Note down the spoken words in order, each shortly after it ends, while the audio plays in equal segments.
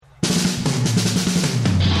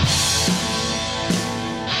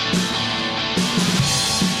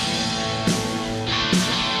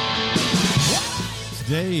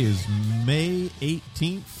Today is May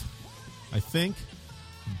 18th, I think,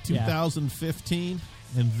 2015,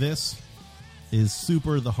 and this is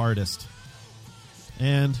Super the Hardest.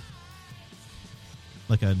 And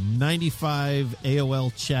like a 95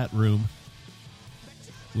 AOL chat room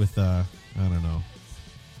with, I don't know,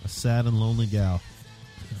 a sad and lonely gal.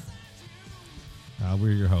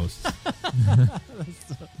 We're your hosts. That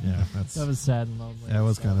was sad and lonely. That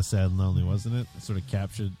was kind of sad and lonely, wasn't it? It sort of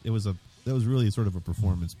captured. That was really sort of a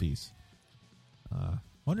performance piece.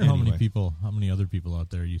 Wonder how many other people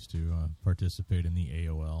out there used to participate in the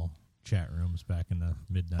AOL chat rooms back in the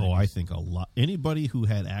mid-90s. Oh, I think a lot. Anybody who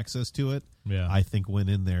had access to it, I think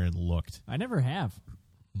went in there and looked. I never have.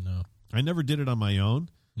 No. I never did it on my own,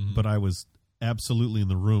 but I was absolutely in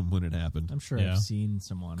the room when it happened. I'm sure I've seen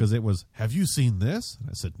someone. Because it was, have you seen this? And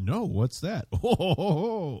I said, no, what's that?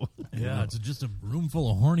 Oh. Yeah, it's just a room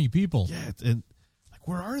full of horny people. Yeah, and like,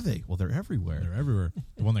 where are they? Well, they're everywhere. They're everywhere.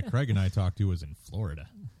 The one that Craig and I talked to was in Florida.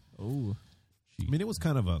 Oh. I mean, it was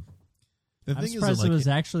kind of a... I'm surprised it was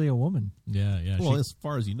actually a woman. Yeah. Well, as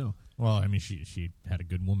far as you know. Well, I mean, she had a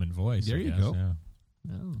good woman voice. There you go. Yeah.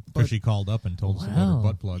 Oh. Because she called up and told us about her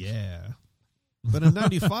butt plugs. Yeah. But in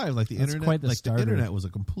 95, like the internet, quite the the internet was a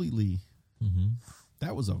completely,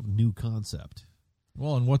 that was a new concept.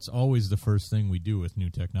 Well, and what's always the first thing we do with new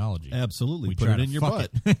technology? Absolutely. We put try it to in your fuck butt.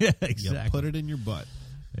 It. Yeah, exactly. Yeah, put it in your butt.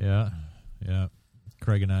 Yeah.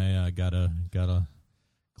 Craig and I got a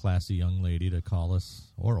classy young lady to call us,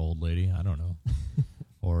 or old lady, I don't know,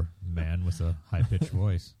 or man with a high-pitched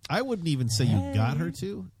voice. I wouldn't even say you got her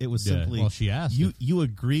to. It was simply... Well, she asked. You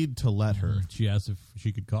agreed to let her. She asked if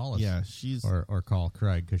she could call us. Yeah, she's... Or call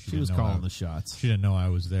Craig, because she was calling the shots. She didn't know I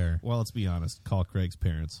was there. Well, let's be honest. Call Craig's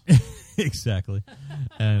parents. Exactly.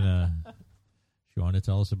 And she wanted to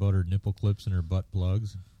tell us about her nipple clips and her butt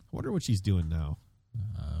plugs. I wonder what she's doing now.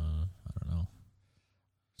 I don't know.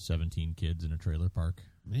 17 kids in a trailer park.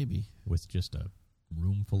 Maybe. With just a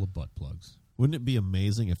room full of butt plugs. Wouldn't it be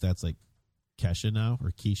amazing if that's like Kesha now,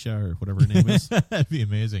 or Keisha, or whatever her name is? That'd be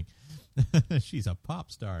amazing. She's a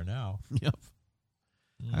pop star now. Yep.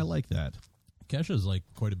 I like that. Kesha's like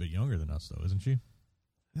quite a bit younger than us, though, isn't she?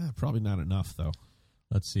 Yeah, probably not enough, though.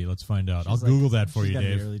 Let's see. Let's find out. I'll Google that for you,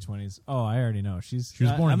 Dave. Early 20s. Oh, I already know. She was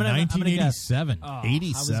born in 1987.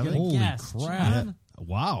 87? Holy crap. Yeah.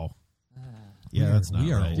 Wow. Yeah, that's not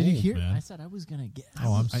right. Did you hear? Man. I said I was going to guess.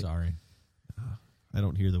 Oh, I'm sorry. I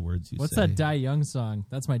don't hear the words you What's say. that Die Young song?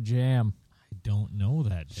 That's my jam. I don't know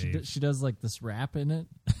that, Dave. She does like this rap in it.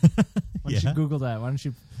 Why don't you Google that? Why don't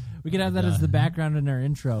you? We can have that as the background in our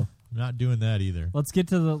intro. I'm not doing that either. Let's get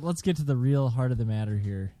to the real heart of the matter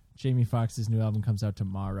here. Jamie Foxx's new album comes out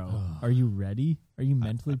tomorrow. Are you ready? Are you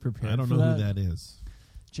mentally prepared? I don't for know that? who that is.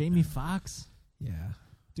 Jamie Foxx. Yeah,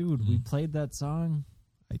 dude, we played that song.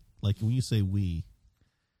 Like when you say we,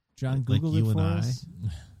 John like Googled you it for and us.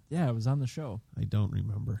 Yeah, it was on the show. I don't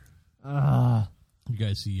remember. You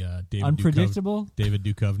guys see David Unpredictable? David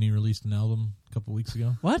Duchovny released an album a couple weeks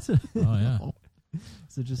ago. What? Oh, yeah.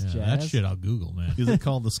 Is it just jazz? That shit I'll Google, man. Is it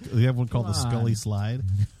called you have one called the Scully Slide?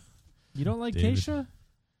 You don't like David. Keisha?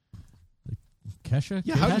 Kesha?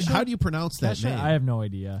 Yeah, how do you pronounce that Kesha? name? I have no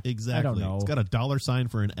idea. Exactly. I don't know. It's got a $sign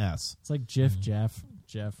for an S. It's like Jeff, GIF.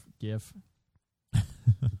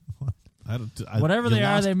 Whatever they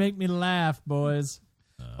are, they make me laugh, boys.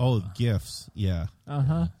 GIFs. Yeah.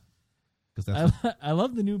 Uh-huh. Because I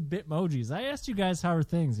love the new Bitmojis. I asked you guys how are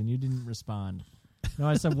things, and you didn't respond. No,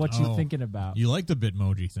 I said, what you thinking about? You like the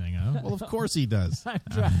Bitmoji thing, huh? Well, of course he does.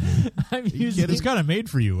 I'm using it's kind of made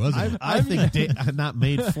for you, wasn't it? I think not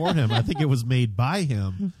made for him. I think it was made by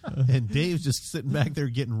him. And Dave's just sitting back there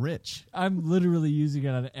getting rich. I'm literally using it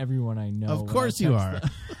on everyone I know. Of course you are.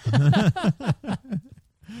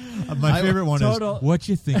 My favorite one is, what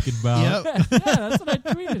you thinking about? Yep. Yeah, that's what I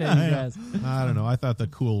tweeted at you guys. I don't know. I thought the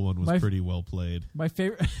cool one was pretty well played. My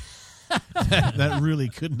favorite... that really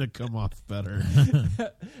couldn't have come off better.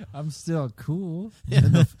 I'm still cool.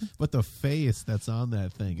 Yeah, but the face that's on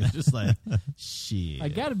that thing is just like, shit. I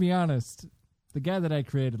gotta be honest. The guy that I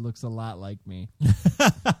created looks a lot like me.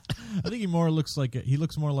 I think he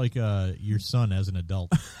looks more like your son as an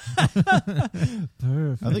adult. Perfect.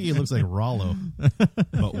 I think he looks like Rollo,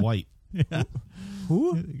 but white. Yeah.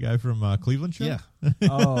 Who? The guy from Cleveland show? Yeah.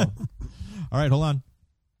 Oh. All right, hold on.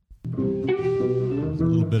 There's a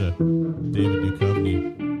little bit of David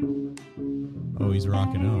Duchovny. Oh, he's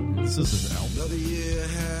rocking out. This is his album. Another year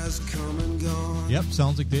has come and gone. Yep,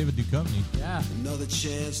 sounds like David Duchovny. Yeah. Another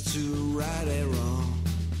chance to right a wrong.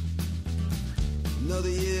 Another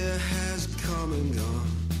year has come and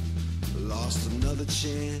gone. Lost another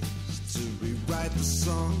chance to rewrite the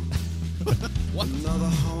song. Another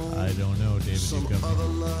home, I don't know, David some Duchovny. other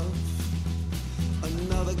love,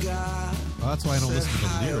 another guy. Well, that's why I don't set listen to the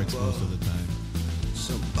high lyrics above. most of the time.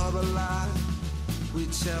 Some other lie we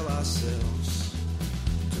tell ourselves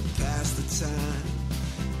to pass the time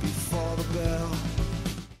before the bell.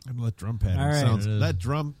 And that drum pattern All right. sounds. It is. That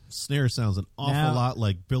drum snare sounds an awful Now- lot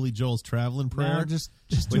like Billy Joel's Traveling Prayer. Now just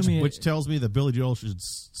do which, me a, which tells me that Billy Joel should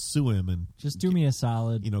sue him and just do me a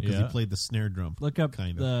solid. because Yeah. he played the snare drum. Look up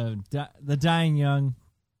kind of. the Dying Young,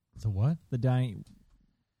 The what? the Dying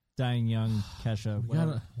Young Kesha.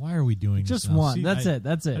 whatever. Why are we doing Just this now? one. See, That's I- it.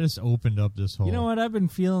 That's I it. just opened up this whole. You know what? I've been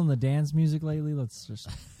feeling the dance music lately. Let's just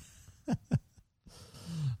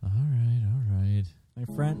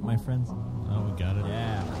All right. my friends. Oh, we got it.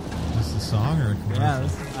 Yeah, Is this a song or a commercial? yeah.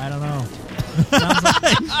 I don't know.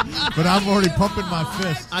 But I'm already pumping my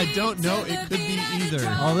fist. I don't know. It could be either.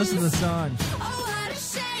 Oh, this is the song.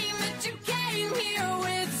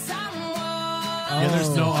 Yeah, there's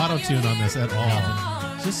no auto tune on this at all.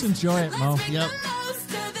 Just enjoy it, Mo. Yep.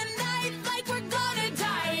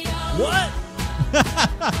 What?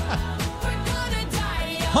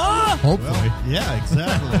 Huh? Hopefully. Well, yeah,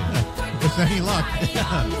 exactly. With any luck.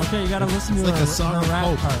 Okay, you gotta listen to It's like her, a song her of rap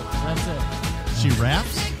hope. part. That's it. She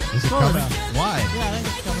raps? Is it Sort coming? of. Why? Yeah, I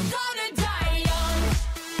think it's coming.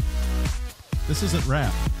 This isn't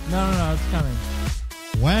rap. No, it's coming.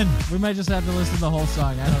 When? We might just have to listen to the whole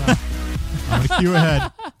song. I don't know. I'm going to cue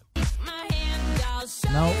ahead.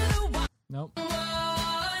 Nope.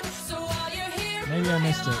 Maybe I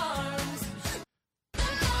missed it.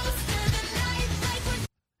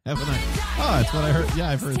 Haven't I? Oh, that's what I heard. Yeah,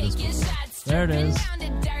 I've heard this before. There it is.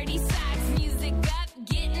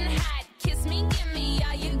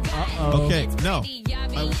 Uh-oh. Okay, no.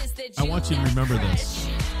 I want you to remember this.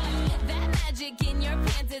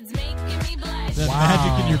 The Wow.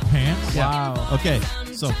 magic in your pants? Wow. Okay,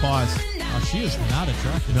 so pause. Oh, she is not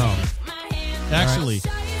attractive. No. Actually,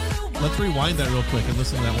 let's rewind that real quick and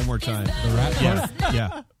listen to that one more time. The rap Yeah, part? yeah.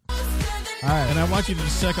 All right. And I want you to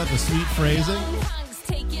just check out the sweet phrasing.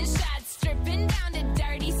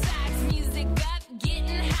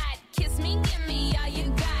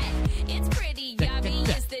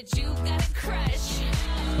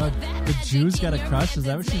 The Jews got a crush? Is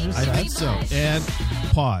that what she just I said? think so. And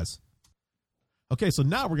pause. Okay, so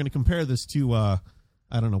now we're going to compare this to, I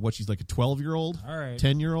don't know, what she's like, a 12-year-old? All right.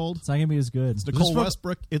 10-year-old? It's not going to be as good. It's Nicole This from-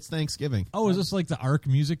 Westbrook. It's Thanksgiving. Oh, is this like the Arc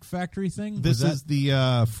Music Factory thing? This is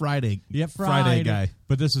the Friday Friday guy.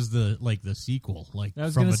 But this is the sequel. Like I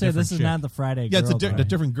was from going a to say, this different is chick. not the Friday Yeah, girl. it's a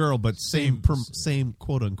different girl, but same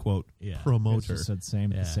quote-unquote Yeah. promoter. Just said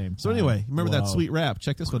same at Yeah. the same time. So anyway, remember that Whoa. sweet rap.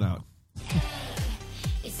 Check this one out.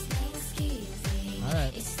 All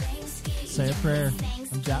right. Say a prayer.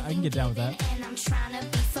 I can get down with that.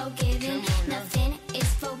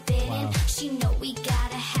 Wow. She know we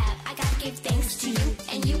gotta have. I gotta give thanks to you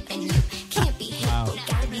and you and you. Can't be hateful.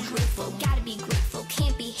 Gotta be grateful. Gotta be grateful.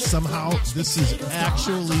 Can't be hateful. Somehow, this is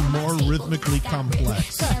actually more rhythmically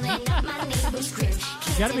complex.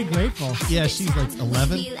 You got to be grateful. Yeah, she's like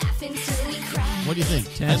 11. What do you think?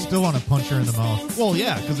 I 10? still want to punch her in the mouth. Well,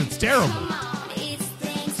 yeah, because it's terrible.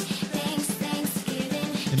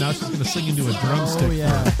 And now she's going to sing into a drumstick Oh,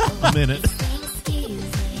 yeah. for a minute.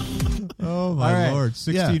 Oh, my All right. Lord.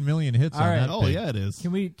 16 million hits All on right. that Oh, thing. yeah, it is.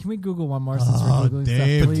 Can we Google one more since we're Oh, Googling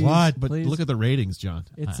Dave, stuff? Please, what? But please. look at the ratings, John.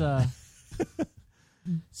 It's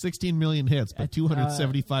 16 million hits, but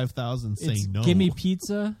 275,000 say it's no. Gimme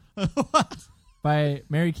Pizza by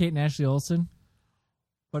Mary Kate and Ashley Olsen.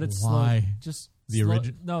 But it's Why? slow. Just The slow,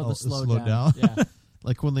 origin- No, oh, the slow slowed down. down? Yeah.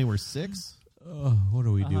 Like when they were 6? Oh, what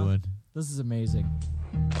are we doing? This is amazing.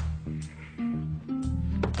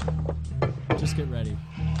 Just get ready.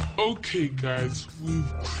 Okay, guys, we've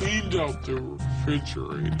cleaned out the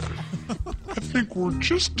refrigerator. I think we're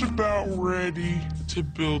just about ready to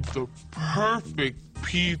build the perfect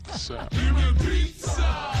pizza. Give me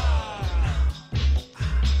pizza!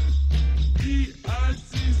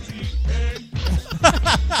 P-I-C-C-A.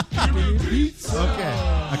 Give me pizza! Okay.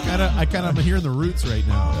 I kind of am hearing the roots right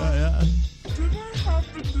now. Yeah. Did I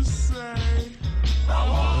happen to say, I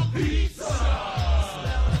want pizza?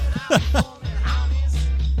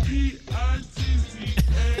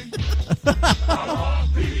 P-I-C-C-A. I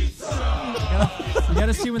want pizza! You got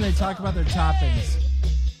to see when they talk about their toppings.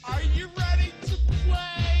 Are you ready to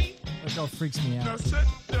play? Look how it freaks me Now out. set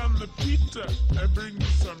down the pizza and bring me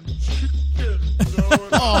some chicken. Throw it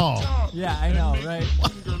Oh. on top Yeah, I and know, make right? my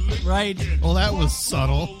finger lick Right. it. Well, that was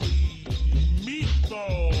subtle.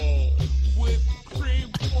 Meatball with cream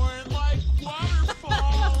pouring like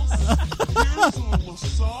waterfalls. Here's a little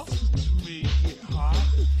sausage to make it hot.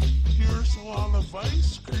 Here's a lot of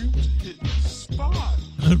ice cream to hit the spot.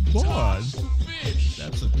 Boy, Toss the fish.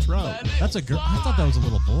 That's a trout. that's a girl. I thought that was a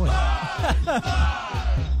little boy.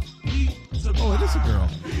 Oh, it is a girl.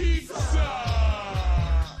 Pizza.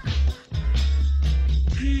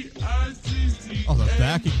 P-I-Z-Z-A. Oh, the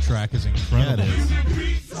backing track is incredible. Yeah, it is.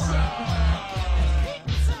 Pizza.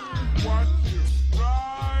 Watch it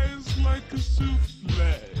rise like a souffle.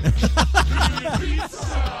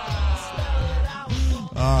 Pizza.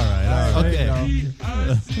 All right. Okay.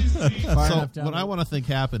 Far So enough down what I want to think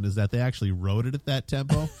happened is that they actually wrote it at that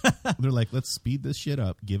tempo. They're like, let's speed this shit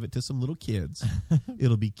up, give it to some little kids.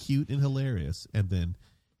 It'll be cute and hilarious, and then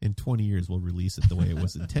in 20 years we'll release it the way it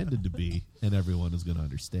was intended to be, and everyone is going to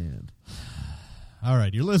understand. All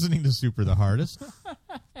right. You're listening to Super the Hardest.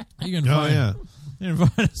 You can Oh, find, yeah. you can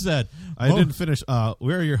find us at I didn't finish.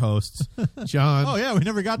 We're your hosts, John. Oh, yeah. We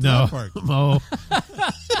never got to No, that part. Mo,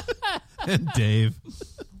 and Dave.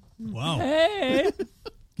 Wow. Hey,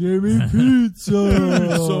 give me pizza.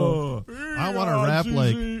 I want to rap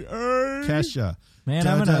like Kesha. Man,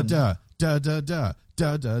 da, I'm gonna da, da, da, da,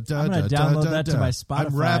 da, da, da, I'm gonna da, download da, that to da. my Spotify.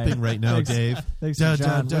 I'm rapping right now, Thanks- Dave. Thanks Da, to da,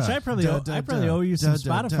 John. da, Which I probably owe you some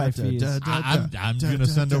Spotify fees. I'm going to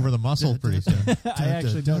send over the muscle pretty soon. I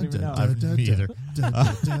actually don't even know. Me either.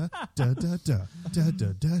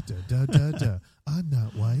 I'm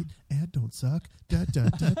not white and don't suck. Da, da,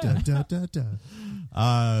 da, da, da, da,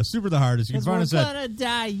 da. Super the Hardest. You can Because find we're us at gonna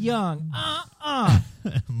die young.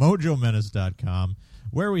 mojomenace.com,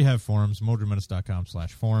 where we have forums,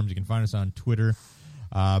 mojomenace.com/forums. You can find us on Twitter.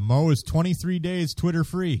 Mo is 23 days Twitter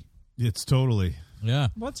free. It's totally. Yeah.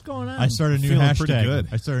 What's going on? I started a new Feeling pretty hashtag. good.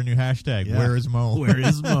 I started a new hashtag. Yeah. Where is Mo? Where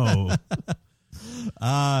is Mo?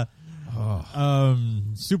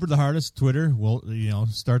 Super the Hardest Twitter. We'll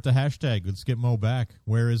start the hashtag. Let's get Mo back.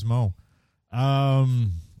 Where is Mo?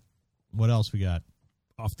 What else we got?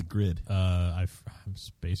 Off the grid. I'm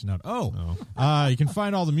spacing out. You can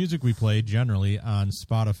find all the music we play generally on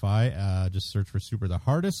Spotify. Just search for Super the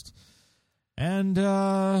Hardest. And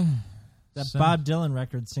that Bob Dylan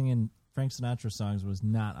record singing Frank Sinatra songs was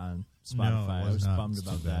not on Spotify. No, it I was was not. bummed It's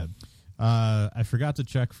about too that. bad. I forgot to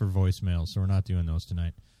check for voicemails, so we're not doing those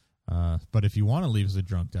tonight. But if you want to leave us a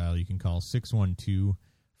drunk dial, you can call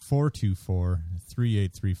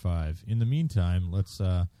 612-424-3835. In the meantime, let's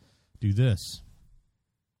do this.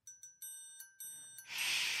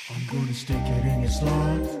 I'm gonna stick it in your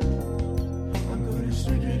slot. I'm gonna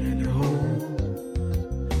stick it in your hole.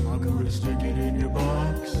 I'm gonna stick it in your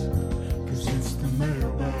box. 'Cause it's the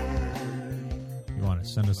mailbag. You want to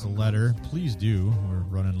send us a letter, please do. We're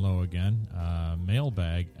running low again.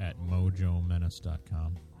 Mailbag at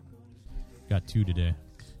mojomenace.com. Got 2 today.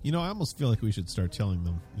 I almost feel like we should start telling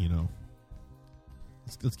them,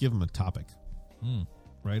 let's give them a topic,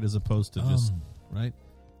 right? As opposed to just, right?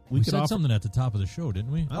 We could said offer something at the top of the show,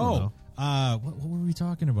 didn't we? I don't know. What were we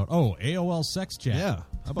talking about? Oh, AOL sex chat. Yeah.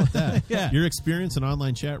 How about that? Yeah. Your experience in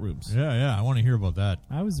online chat rooms. Yeah. I want to hear about that.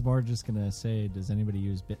 I was more just gonna say, does anybody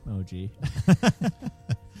use Bitmoji?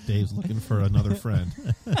 Dave's looking for another friend.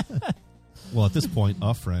 Well, at this point,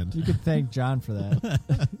 a friend. You could thank John for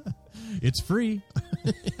that. It's free.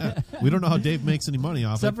 We don't know how Dave makes any money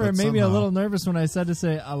off Except it. for but maybe a somehow- little nervous when I said to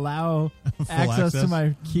say allow access to access?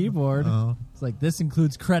 my keyboard. Uh-huh. It's like, this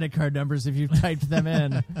includes credit card numbers if you've typed them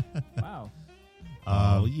in. Wow.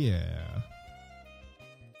 Oh, yeah.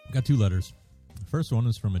 Got 2 letters. The first one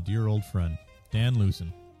is from a dear old friend, Dan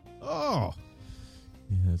Lucen. Oh.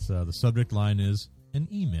 It's, the subject line is an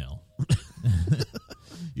email.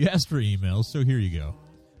 You asked for emails, so here you go.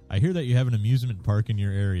 I hear that you have an amusement park in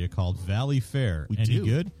your area called Valley Fair. We Any do.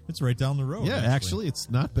 good? It's right down the road. Yeah, actually, it's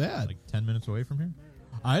not bad. like 10 minutes away from here.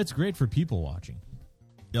 It's great for people watching.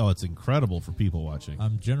 Oh, it's incredible for people watching.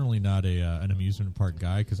 I'm generally not an amusement park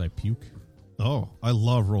guy because I puke. Oh, I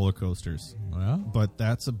love roller coasters, Well, but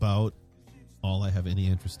that's about all I have any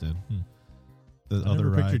interest in. The I other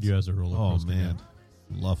never pictured rides. you as a roller Oh, coaster man.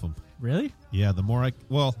 guy. Love them. Really? Yeah, the more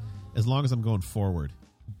as long as I'm going forward.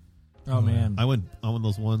 Oh, man. I went on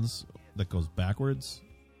those ones that goes backwards.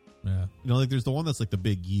 Yeah. Like there's the one that's like the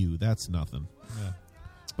big U. That's nothing. Yeah.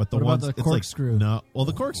 But the What about ones the it's corkscrew? Like, no, well,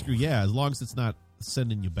 the corkscrew, yeah, as long as it's not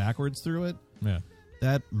sending you backwards through it. Yeah.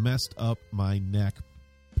 That messed up my neck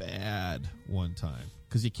bad one time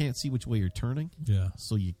because you can't see which way you're turning, Yeah.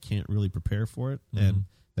 so you can't really prepare for it, Mhm. and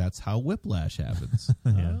that's how whiplash happens.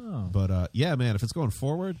 Yeah. Oh. But yeah, man, if it's going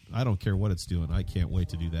forward, I don't care what it's doing. I can't wait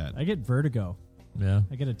to do that. I get vertigo. Yeah.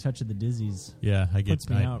 I get a touch of the dizzies. Yeah. Puts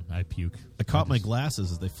me out. I puke. I caught my just-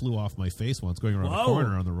 glasses as they flew off my face once going around the Whoa.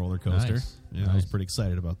 corner on the roller coaster. Nice. Yeah, I was Nice. pretty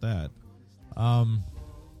excited about that.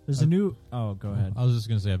 There's There's a new... Oh, go ahead. I was just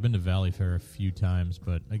going to say, I've been to Valley Fair a few times,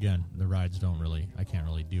 but again, the rides I can't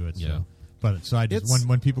really do it. Yeah. So I just,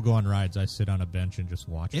 when people go on rides, I sit on a bench and just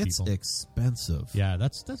watch It's people. expensive. Yeah,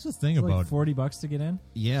 that's the thing It's about like $40 to get in?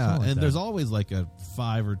 Yeah, Something like and that. there's always like a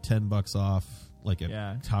 $5 or $10 off, like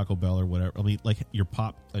a Taco Bell or whatever. I mean, like your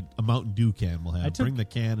a Mountain Dew can will have. Bring the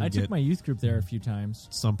can and I get took my youth group there a few times.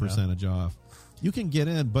 some percentage off. You can get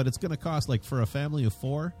in, but it's going to cost, like for a family of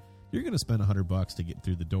 4, you're going to spend $100 to get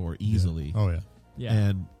through the door easily. Oh, yeah. Yeah.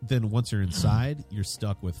 And then once you're inside, you're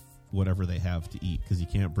stuck with whatever they have to eat because you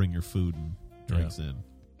can't bring your food and drinks in.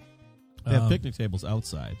 They have picnic tables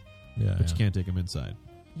outside, but you can't take them inside.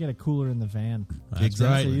 You got a cooler in the van. That's That's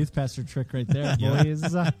right. a youth pastor trick right there,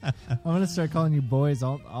 boys. I'm going to start calling you boys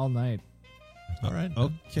all night. All right.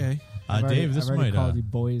 Okay. Dave, this I've already might called you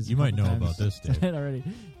boys. you might know times about this, Dave. already.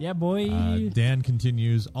 Yeah, boy. Dan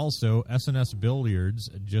continues. Also, SNS Billiards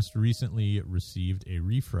just recently received a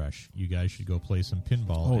refresh. You guys should go play some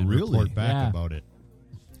pinball and really? report back Yeah. about it.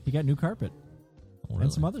 He got new carpet Oh, really?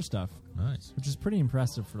 and some other stuff, Nice. which is pretty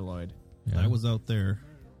impressive for Lloyd. Yeah. I was out there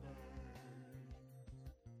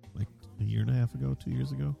like a year and a half ago, 2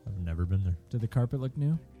 years ago. I've never been there. Did the carpet look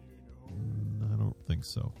new? I don't think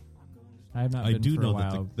so. I have not I been do for know a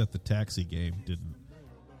while. that the taxi game didn't.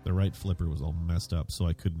 The right flipper was all messed up, so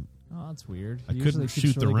I couldn't. Oh, that's weird. I He couldn't usually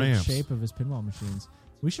keeps shoot the really good ramps. shape of his pinball machines.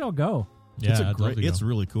 We should all go. Yeah, it's I'd love to go. It's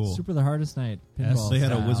really cool. Super the hardest night. Yes, Pinball They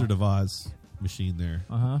had a style. Wizard of Oz machine there.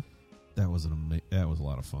 Uh-huh. That was that was a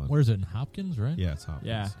lot of fun. Where is it? In Hopkins, right? Yeah, it's Hopkins.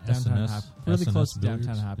 Yeah, downtown really SNS close to Billiards?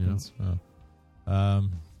 downtown Hopkins. Yeah. Oh.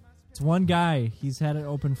 It's one guy. He's had it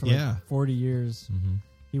open for Yeah. like 40 years. Mm-hmm.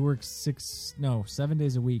 He works 7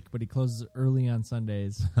 days a week, but he closes early on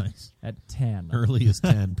Sundays Nice. at 10. Early as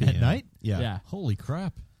 10 p.m. At night? Yeah. Yeah. Holy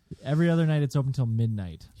crap. Every other night it's open till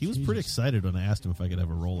midnight. He was pretty excited when I asked him if I could have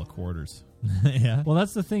a roll of quarters. Yeah. Well,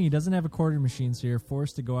 that's the thing. He doesn't have a quarter machine, so you're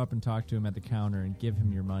forced to go up and talk to him at the counter and give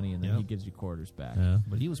him your money, and then Yep. he gives you quarters back. Yeah.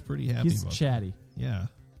 But he was pretty happy He's about chatty. that. Yeah.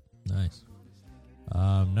 Nice.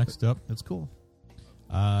 Next up. That's cool.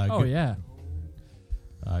 Oh, yeah.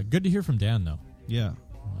 Good to hear from Dan, though. Yeah.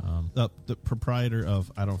 The proprietor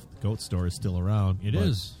of Goat Store is still around. It but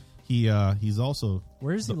is. He's also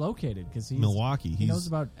Where is he located? Because he's Milwaukee. He knows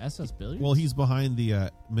about SS Billiards? Well, he's behind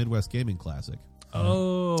the Midwest Gaming Classic.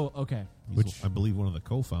 Oh, okay. He's, I believe, one of the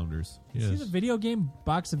co-founders. Is he the video game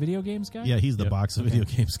box of video games guy? Yeah, he's the Yep. box of video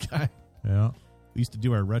games guy. Yeah. We used to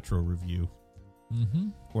do our retro review, Mm-hmm.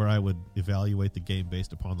 where I would evaluate the game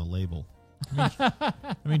based upon the label.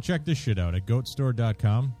 I mean, check this shit out at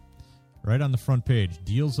goatstore.com. Right on the front page,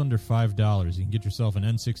 deals under $5. You can get yourself an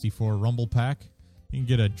N64 Rumble Pack. You can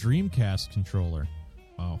get a Dreamcast controller.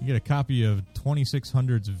 Wow. You get a copy of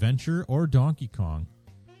 2600's Venture or Donkey Kong.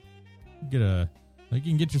 You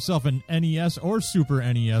can get yourself an NES or Super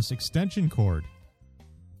NES extension cord.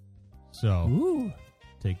 So, Ooh.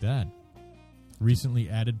 take that. Recently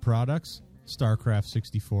added products: StarCraft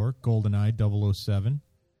 64, GoldenEye 007,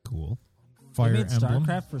 Cool. Fire They made Emblem.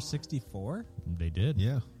 StarCraft for 64? They did.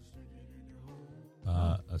 Yeah.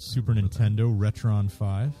 A Super Nintendo Retron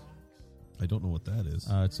 5. I don't know what that is.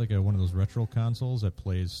 It's like one of those retro consoles that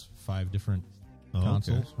plays 5 different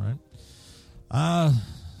consoles, right?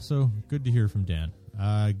 So good to hear from Dan.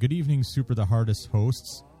 Good evening, Super the Hardest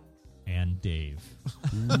hosts and Dave.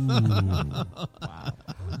 Wow.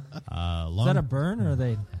 Is that a burn or are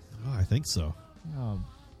they... Oh, I think so. Oh,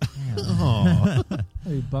 man. Oh.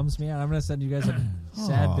 He bums me out. I'm going to send you guys a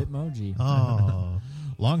sad Aw. Bitmoji. Oh.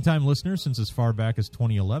 Long-time listener since as far back as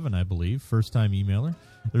 2011, I believe. First-time emailer.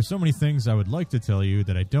 There's so many things I would like to tell you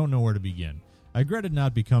that I don't know where to begin. I regretted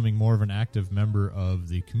not becoming more of an active member of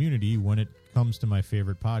the community when it comes to my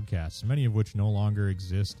favorite podcasts, many of which no longer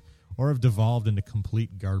exist or have devolved into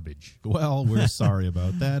complete garbage. Well, we're sorry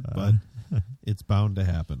about that, but it's bound to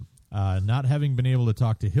happen. Not having been able to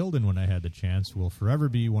talk to Hilden when I had the chance will forever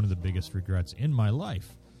be one of the biggest regrets in my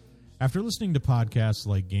life. After listening to podcasts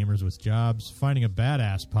like Gamers with Jobs, finding a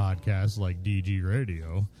badass podcast like DG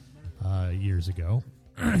Radio years ago,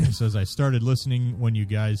 it says I started listening when you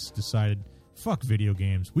guys decided, fuck video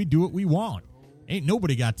games, we do what we want. Ain't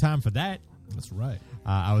nobody got time for that. That's right.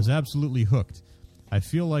 I was absolutely hooked. I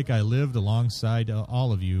feel like I lived alongside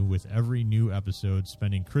all of you with every new episode,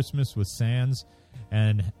 spending Christmas with Sans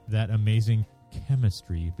and that amazing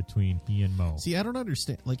chemistry between he and Mo. See, I don't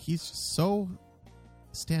understand. Like, he's so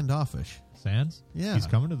standoffish. Sans? Yeah. He's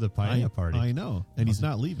coming to the paella party. I know. And he's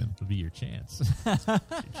not leaving. It'll be your chance. Your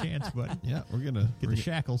chance, buddy. Yeah, we're going to Get the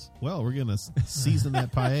shackles. Well, we're going to season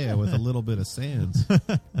that paella with a little bit of Sans.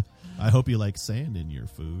 I hope you like sand in your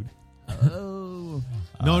food. Oh.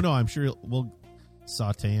 No, I'm sure we'll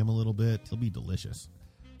saute him a little bit. He'll be delicious.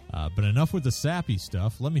 But enough with the sappy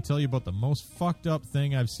stuff. Let me tell you about the most fucked up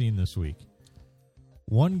thing I've seen this week.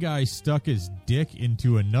 One guy stuck his dick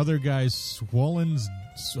into another guy's swollen...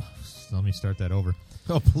 Let me start that over.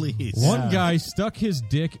 Oh, please. One guy stuck his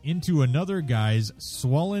dick into another guy's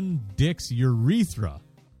swollen dick's urethra.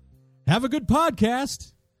 Have a good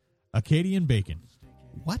podcast. Acadian Bacon.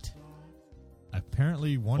 What?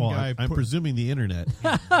 Apparently one guy... I'm presuming the internet.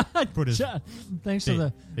 put his... Thanks for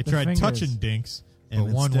the They tried fingers. touching dinks, but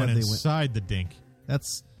And one instead went they inside the dink.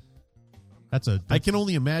 That's That's I can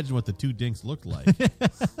only imagine what the two dinks looked like.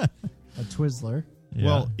 A Twizzler. Yeah.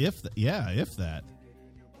 Well, if that.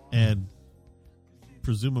 And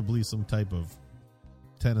presumably some type of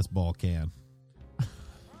tennis ball can.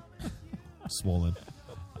 Swollen.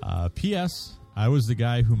 P.S. I was the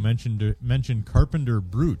guy who mentioned Carpenter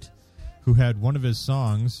Brute, who had one of his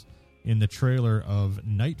songs in the trailer of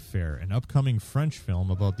Night Fair, an upcoming French film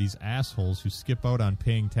about these assholes who skip out on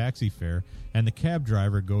paying taxi fare, and the cab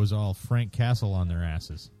driver goes all Frank Castle on their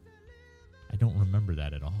asses. I don't remember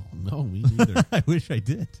that at all. No, me neither. I wish I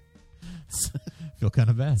did. Feel kind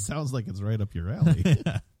of bad. Sounds like it's right up your alley.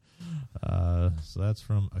 So that's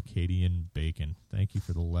from Acadian Bacon. Thank you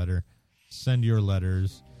for the letter. Send your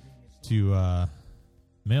letters to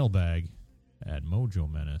Mailbag at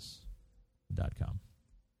mojomenace.com.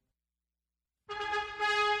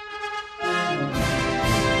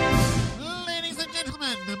 Ladies and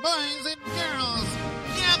gentlemen, boys and girls,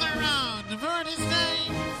 gather round, for it is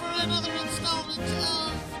time for another installment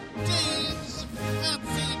of Dave's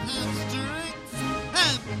Fancy Pants Drinks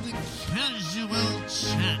and Casual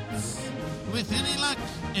Chats. With any luck,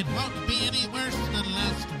 it won't be any worse than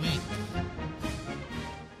last week.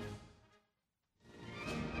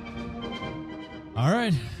 All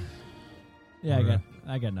right. Yeah,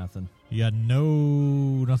 I got nothing. You got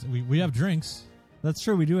nothing. We have drinks. That's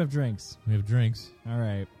true. We do have drinks. We have drinks. All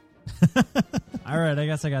right. All right. I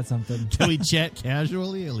guess I got something. Can we chat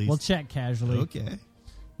casually at least? We'll chat casually. Okay.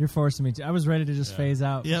 You're forcing me to. I was ready to just phase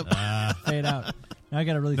out. Yep. Fade out. Now I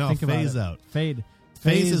got to really No, think about it. phase out. Fade.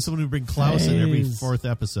 Phase is someone who bring Klaus in every Phase. fourth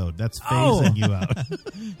episode. That's phasing you out.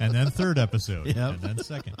 And then third episode. Yep. And then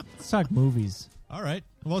second. Let's talk movies. All right.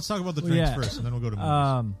 Well, let's talk about the drinks first, and then we'll go to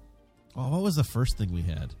movies. Oh, what was the first thing we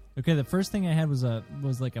had? Okay, the first thing I had was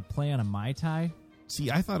like a play on a Mai Tai.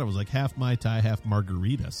 See, I thought it was like half Mai Tai, half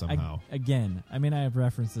margarita somehow. Again, I mean, I have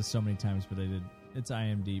referenced this so many times, but I did. It's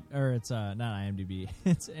IMDb, or it's not IMDb.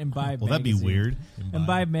 It's Imbibe. Well, that'd be Magazine. weird.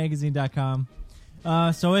 ImbibeMagazine.com.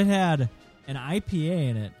 So it had an IPA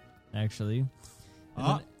in it, actually.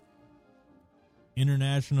 And then-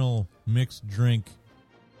 International mixed drink.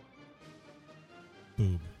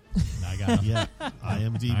 Boob. I got him. Yeah,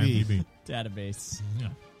 IMDb. database. Yeah.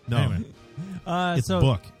 No, Anyway. it's so,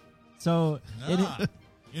 book. So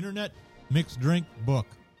Internet mixed drink book.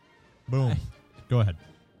 Boom. Go ahead.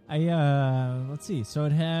 let's see. So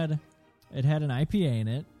it had an IPA in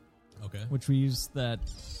it, Okay. which we used that.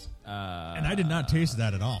 And I did not taste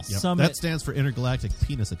that at all. Yep. Summit. That stands for intergalactic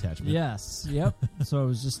penis attachment. Yes. Yep. So it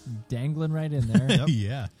was just dangling right in there. Yep.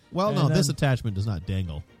 Yeah. Well, And no, this then- attachment does not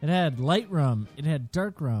dangle. It had light rum. It had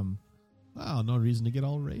dark rum. Wow, no reason to get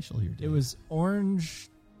all racial here. It was orange.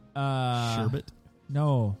 sherbet.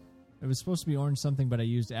 No, it was supposed to be orange something, but I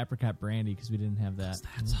used apricot brandy because we didn't have that.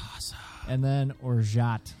 That's awesome. And then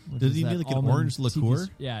orgeat. which Did is he that need like an almond orange tiki- liqueur?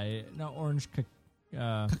 Yeah, no orange.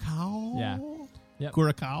 Cacao. Yeah. Yep.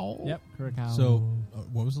 Curacao. Yep. Curacao. So,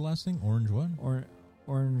 what was the last thing? Orange what?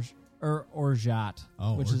 orange or orgeat,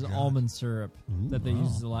 Oh, which is orgeat. almond syrup that they wow,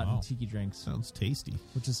 use a lot wow. in tiki drinks. Sounds tasty.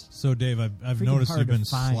 Which is So, Dave, I've Freaking noticed hard you've to been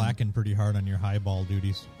find. slacking pretty hard on your highball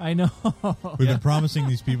duties. I know. We've been promising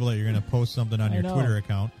these people that you're going to post something on I your know. Twitter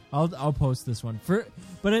account. I'll post this one but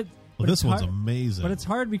This it's one's hard- amazing. But it's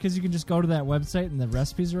hard because you can just go to that website and the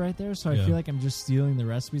recipes are right there. So I Yeah. feel like I'm just stealing the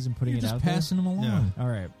recipes and putting You're it just out passing them along. Yeah. there.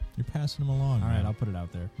 All right. You're passing them along. All right. man. I'll put it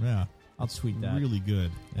out there. Yeah. I'll tweet that. really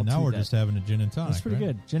good. And I'll now tweet we're that. just having a gin and tonic. That's pretty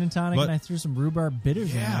right? good. Gin and tonic, But- and I threw some rhubarb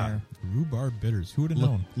bitters in Yeah. there. Rhubarb bitters. Who would have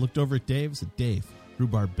known? Looked over at Dave. Said, "Dave,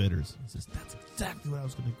 rhubarb bitters." He says, "That's exactly what I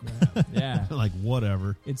was going to grab." Yeah. Like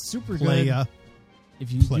whatever. It's super Playa. good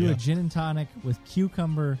if you do Playa. a gin and tonic with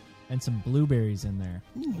cucumber and some blueberries in there.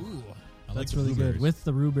 I like That's the really blueberries. good with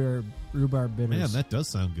the rhubarb bitters. Man, that does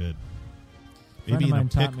sound good. Friend Maybe of in mine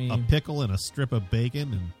taught me- a pickle and a strip of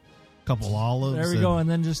bacon and a couple olives. There we and go, and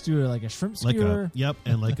then just do like a shrimp like skewer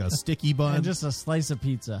and like a sticky bun. and just a slice of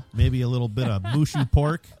pizza. Maybe a little bit of mushu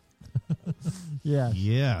pork. Yeah,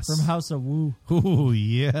 Yes. from House of Woo. Ooh,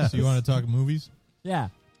 yeah. So you want to talk movies? Yeah.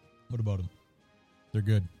 What about them? They're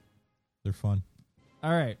good. They're fun.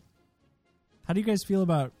 All right. How do you guys feel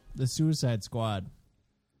about the Suicide Squad?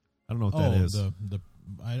 I don't know what that is. The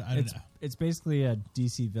It's basically a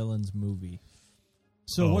DC villains movie.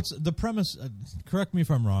 So what's the premise? Correct me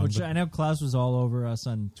if I'm wrong. Which I know Klaus was all over us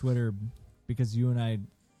on Twitter because you and I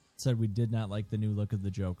said we did not like the new look of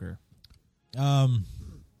the Joker.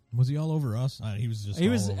 Was he all over us? He was just. He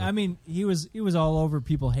was. Over. I mean, he was all over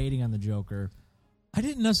people hating on the Joker. I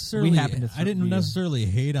didn't necessarily. I didn't necessarily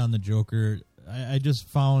hate on the Joker. I just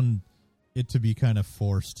found it to be kind of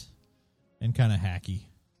forced and kind of hacky.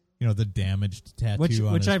 You know, the damaged tattoo.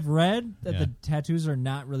 Which I've read that the tattoos are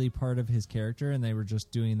not really part of his character, and they were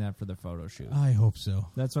just doing that for the photo shoot. I hope so.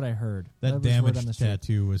 That's what I heard. That damaged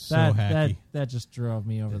tattoo was so hacky. That just drove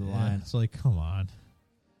me over the line. It's like, come on.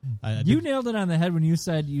 You nailed it on the head when you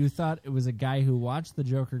said you thought it was a guy who watched the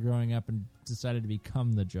Joker growing up and decided to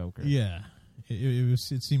become the Joker. Yeah, it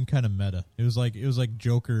seemed kind of meta. It was like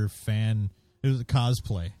Joker fan. It was a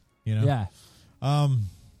cosplay. You know. Yeah.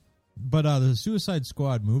 But the Suicide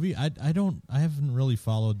Squad movie, I haven't really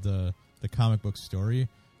followed the comic book story.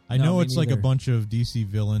 I know it's like a bunch of DC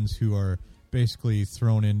villains who are basically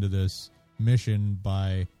thrown into this mission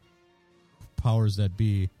by powers that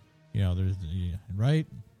be. You know, there's right.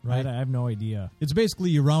 I have no idea. It's basically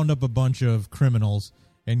you round up a bunch of criminals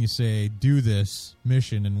and you say, "Do this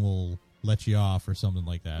mission, and we'll let you off," or something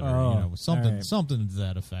like that, or something to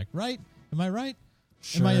that effect. Right? Am I right?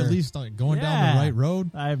 Sure. Am I at least going down the right road?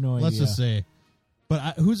 I have no idea. Let's just say.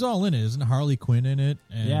 But who's all in it? Isn't Harley Quinn in it?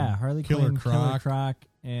 And Harley Quinn, Killer Croc,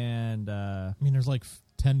 and... I mean, there's like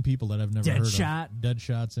 10 people that I've never heard of.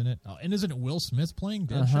 Deadshot's in it. Oh, and isn't it Will Smith playing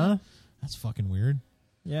Deadshot? That's fucking weird.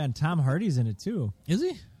 Yeah, and Tom Hardy's in it too. Is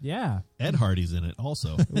he? Yeah. Ed Hardy's in it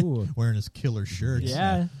also. Ooh. Wearing his killer shirts.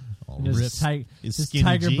 Yeah. All ripped. His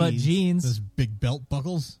tiger jeans. butt jeans. His big belt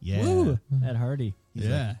buckles. Yeah. Woo. Ed Hardy. He's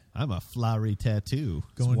like, I'm a flowery tattoo.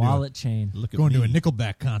 Wallet chain. Going to a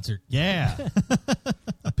Nickelback concert. Yeah.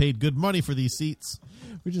 I paid good money for these seats.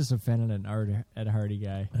 We just offended an Ed Hardy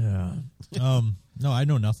guy. Yeah. No, I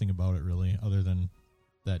know nothing about it really, other than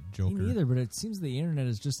that Joker. Me neither, but it seems the internet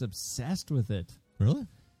is just obsessed with it. Really?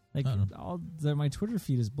 Like my Twitter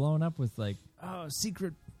feed is blowing up with like, oh,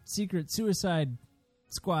 secret Suicide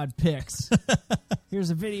Squad pics.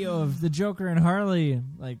 Here's a video of the Joker and Harley.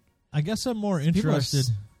 Like, I guess I'm more interested.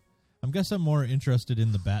 I guess I'm more interested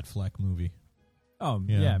in the Batfleck movie. Oh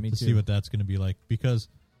yeah, me too. To see what that's going to be like, because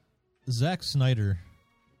Zack Snyder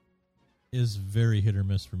is very hit or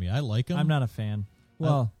miss for me. I like him. I'm not a fan.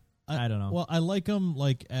 Well, I don't know. Well, I like him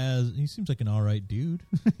as he seems like an all right dude.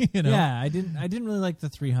 You know? Yeah, I didn't really like the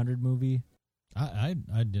 300 movie. I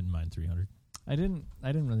didn't mind 300. I didn't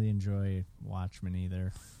really enjoy Watchmen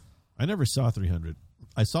either. I never saw 300.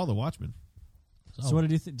 I saw The Watchmen. So what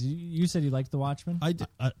did you think? You said you liked The Watchmen? I did.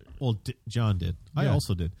 John did. Yeah. I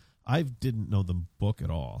also did. I didn't know the book at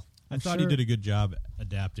all. I thought he did a good job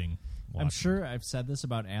adapting Watchmen. I'm sure I've said this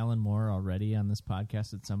about Alan Moore already on this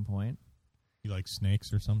podcast at some point. He likes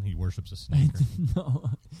snakes or something. He worships a snake. No,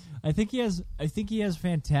 I think he has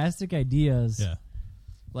fantastic ideas. Yeah,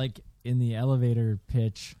 like in the elevator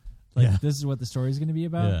pitch. Like this is what the story's going to be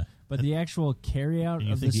about. Yeah. But the actual carry out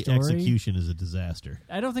of the story, execution is a disaster.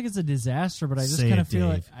 I don't think it's a disaster, but I just kind of feel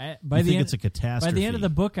like it's a catastrophe. By the end of the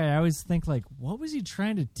book, I always think like, what was he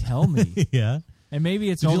trying to tell me? Yeah, and maybe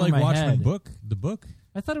it's Did over you like my Watchmen head. book? The book?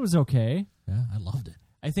 I thought it was okay. Yeah, I loved it.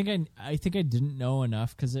 I think I didn't know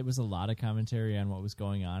enough because it was a lot of commentary on what was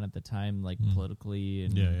going on at the time, like politically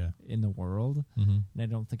and in the world. Mm-hmm. And I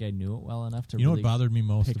don't think I knew it well enough to. You know what bothered me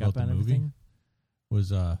most about the movie everything?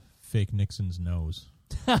 Was fake Nixon's nose.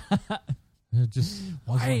 It just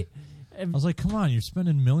I was like, come on, you're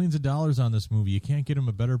spending millions of dollars on this movie. You can't get him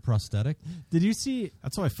a better prosthetic? Did you see?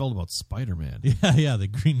 That's how I felt about Spider-Man. Yeah, the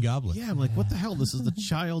Green Goblin. Yeah, I'm like, what the hell? This is the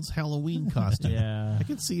child's Halloween costume. Yeah. I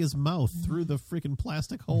can see his mouth through the freaking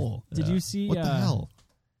plastic hole. Did you see? What the hell?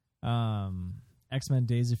 X-Men: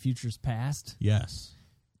 Days of Futures Past. Yes.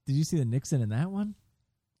 Did you see the Nixon in that one?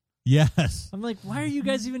 Yes. I'm like, why are you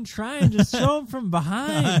guys even trying? Just show him from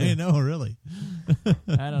behind. I know, really.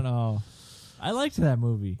 I don't know. I liked that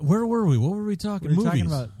movie. Where were we? What were we talking? We were Movies. talking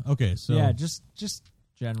about. Okay, so yeah, just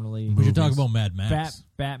generally. We should talk about Mad Max.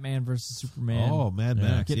 Batman versus Superman. Oh, Mad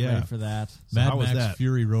Max. Get ready for that. So Mad Max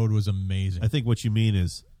Fury Road was amazing. I think what you mean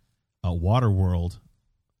is a Waterworld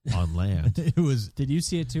on land. It was. Did you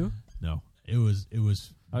see it too? No. It was.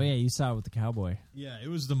 Oh yeah, you saw it with the cowboy. Yeah, it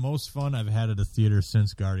was the most fun I've had at a theater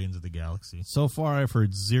since Guardians of the Galaxy. So far, I've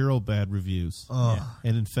heard 0 bad reviews. Yeah.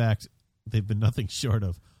 And in fact, they've been nothing short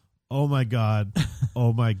of, oh my God,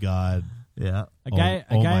 oh my God. Yeah. A guy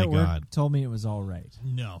at work told me it was all right.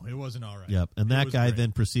 No, it wasn't all right. Yep. And that guy great.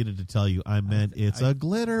 then proceeded to tell you, I meant it's a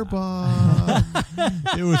glitter bomb.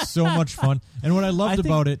 It was so much fun. And what I loved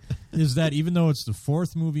about it is that even though it's the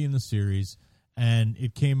 4th movie in the series, and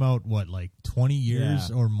it came out, 20 years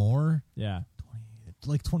or more? Yeah.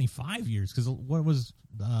 25 years, because what was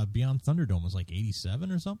Beyond Thunderdome was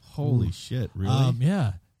 87 or something? Holy shit, really?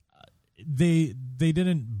 Yeah. They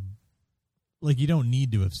didn't, you don't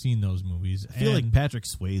need to have seen those movies. I feel like Patrick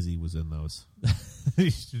Swayze was in those.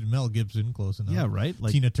 Mel Gibson, close enough. Yeah, right?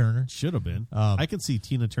 Tina Turner. Should have been. I can see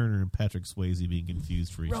Tina Turner and Patrick Swayze being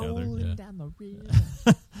confused for each other. Rolling down the river.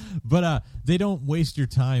 But they don't waste your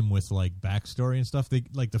time with backstory and stuff. They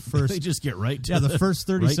the first they just get right to the first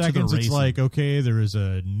 30 right seconds. It's okay, there is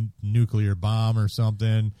a nuclear bomb or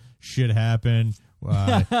something. Shit happened.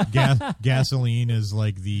 Gasoline is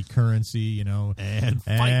the currency,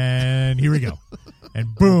 and here we go.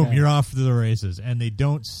 And boom, you're off to the races. And they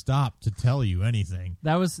don't stop to tell you anything.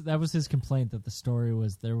 That was his complaint, that the story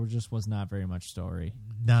was was not very much story.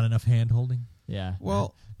 Not enough hand holding. Yeah.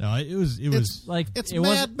 Well, no, it was it's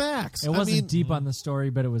Mad Max. It wasn't deep on the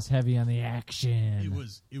story, but it was heavy on the action.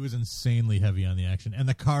 It was insanely heavy on the action, and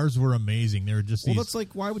the cars were amazing. They were just it's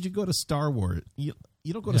why would you go to Star Wars?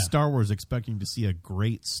 You don't go to Star Wars expecting to see a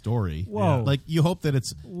great story. Whoa! You hope that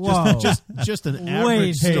it's just an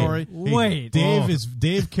average Wait, story. Wait,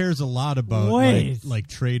 Dave cares a lot about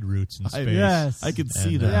trade routes in space. Yes, I can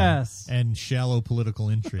see that. Yes, and shallow political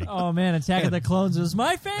intrigue. Oh man, Attack of the Clones was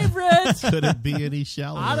my favorite. Couldn't be any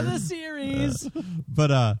shallower out of the series.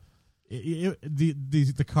 But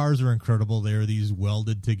the cars are incredible. They're these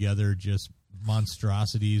welded together just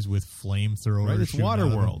monstrosities with flamethrowers. Right, it's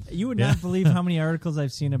Waterworld. You would not believe how many articles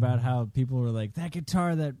I've seen about how people were like, that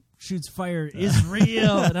guitar that shoots fire is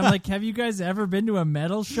real. And I'm like, have you guys ever been to a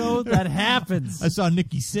metal show? That happens. I saw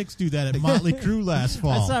Nikki Sixx do that at Motley Crue last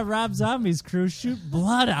fall. I saw Rob Zombie's crew shoot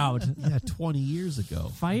blood out. Yeah, 20 years ago.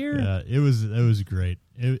 Fire? Yeah, it was great.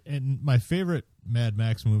 And my favorite Mad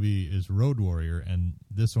Max movie is Road Warrior, and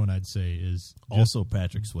this one I'd say is also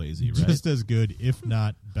Patrick Swayze, right? Just as good, if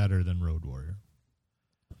not better than Road Warrior.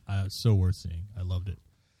 So worth seeing. I loved it.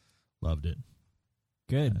 Loved it.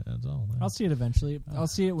 Good. That's all. Man. I'll see it eventually. I'll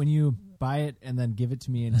see it when you buy it and then give it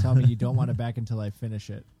to me and tell me you don't want it back until I finish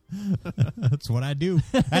it. That's what I do.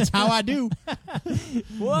 That's how I do.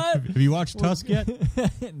 What? Have you watched Tusk yet?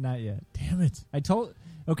 Not yet. Damn it.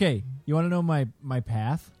 Okay, you want to know my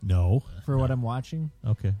path? No. For what I'm watching?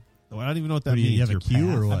 Okay. Well, I don't even know what that means. You have a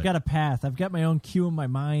queue or what? I've got a path. I've got my own queue in my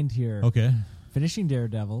mind here. Okay. Finishing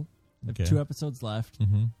Daredevil. Okay. 2 episodes left.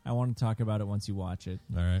 Mm-hmm. I want to talk about it once you watch it.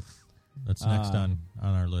 All right. That's next on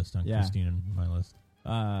our list, on Christine and my list.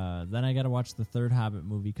 Then I got to watch the 3rd Hobbit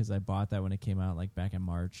movie because I bought that when it came out, back in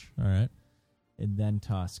March. All right. And then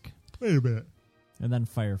Tusk. Wait a minute. And then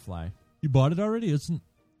Firefly. You bought it already?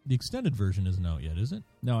 The extended version isn't out yet, is it?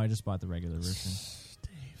 No, I just bought the regular version.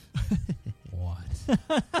 Dave. What?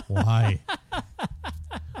 Why?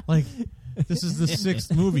 This is the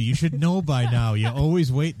 6th movie. You should know by now. You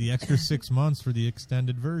always wait the extra 6 months for the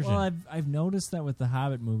extended version. Well, I've noticed that with the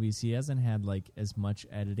Hobbit movies, he hasn't had as much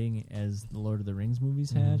editing as the Lord of the Rings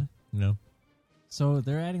movies had. No. So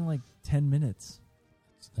they're adding 10 minutes.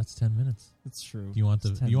 That's 10 minutes. That's true. Do you want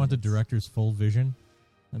the director's full vision?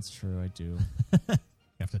 That's true. I do.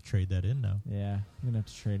 You have to trade that in now. Yeah, I'm gonna have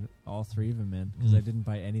to trade all 3 of them in because I didn't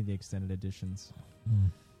buy any of the extended editions.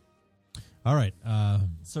 All right.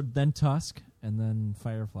 So then Tusk and then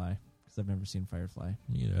Firefly because I've never seen Firefly.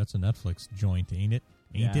 Yeah, that's a Netflix joint, ain't it?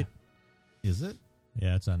 Ain't it? Is it?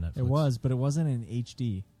 Yeah, it's on Netflix. It was, but it wasn't in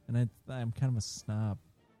HD, and I'm kind of a snob.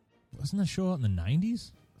 Wasn't that show out in the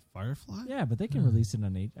 90s? Firefly? Yeah, but they can release it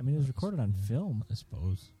on HD. I mean, it was recorded on film. I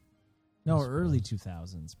suppose. No, early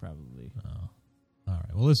 2000s probably. Oh. All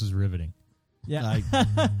right. Well, this is riveting. Yeah.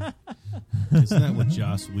 Isn't that what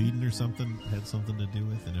Joss Whedon or something had something to do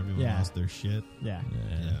with, and everyone lost their shit? Yeah.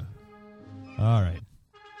 All right.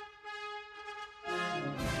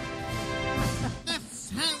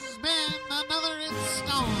 This has been another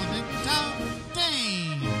installment of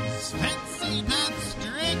Dave's Fancy Pants,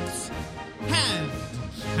 Drinks, and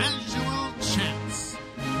Casual Chats.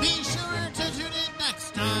 Be sure to tune in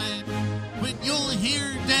next time when you'll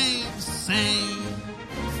hear Dave say,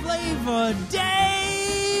 Flavor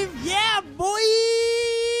Dave! Yeah, boy!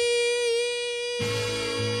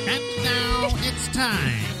 And now it's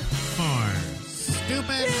time for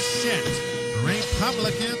Stupid Shit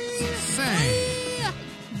Republicans Say.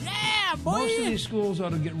 Yeah, boy! Most of these schools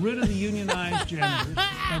ought to get rid of the unionized janitors,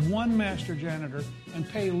 have one master janitor, and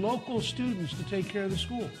pay local students to take care of the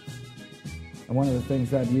school. And one of the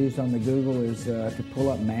things I've used on the Google is to pull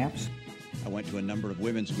up maps. I went to a number of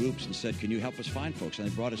women's groups and said, can you help us find folks? And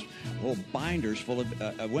they brought us whole binders full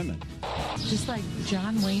of women. Just like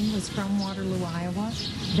John Wayne was from Waterloo, Iowa,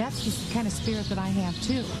 that's the kind of spirit that I have,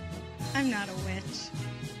 too. I'm not a witch.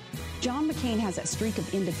 John McCain has that streak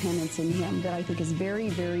of independence in him that I think is very,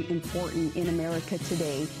 very important in America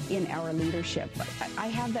today in our leadership. I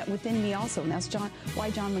have that within me also, and that's why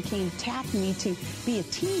John McCain tapped me to be a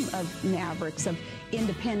team of mavericks, of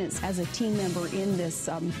independence as a team member in this,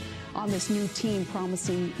 on this new team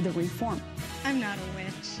promising the reform. I'm not a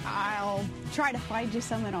witch. I'll try to find you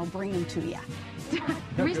some and I'll bring them to you.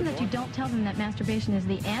 The reason that you don't tell them that masturbation is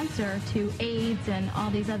the answer to AIDS and all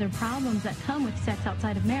these other problems that come with sex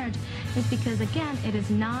outside of marriage is because, again, it is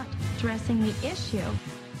not addressing the issue.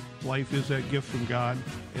 Life is that gift from God,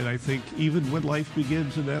 and I think even when life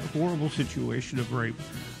begins in that horrible situation of rape,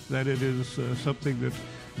 that it is something that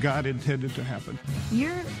God intended to happen.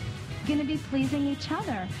 You're going to be pleasing each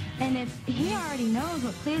other, and if he already knows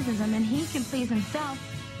what pleases him and he can please himself,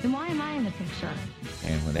 then why am I in the picture?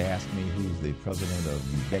 And when they ask me who's the president of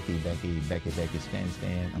Becky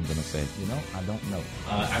Stan, I'm going to say, I don't know.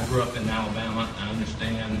 I grew up in Alabama. I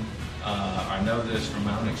understand, I know this from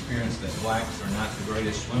my own experience, that blacks are not the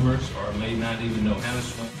greatest swimmers or may not even know how to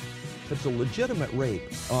swim. If it's a legitimate rape,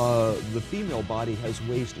 the female body has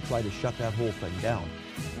ways to try to shut that whole thing down.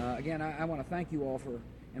 Again, I want to thank you all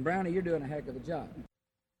and Brownie, you're doing a heck of a job.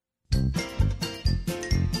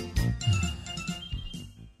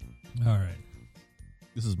 All right.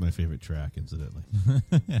 This is my favorite track, incidentally.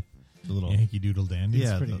 The little Yankee Doodle Dandy.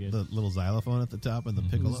 Yeah, pretty good. the little xylophone at the top and the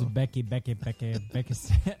piccolo. This is Becky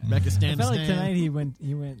Stan. I felt like tonight he went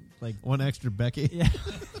like one extra Becky. Yeah,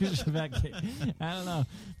 Becky. I don't know.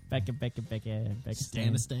 Becky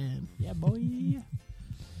Stan. Yeah, boy.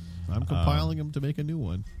 I'm compiling them to make a new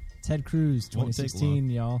one. Ted Cruz, 2016,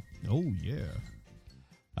 y'all. Oh yeah.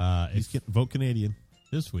 Vote Canadian.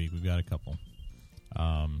 This week we've got a couple.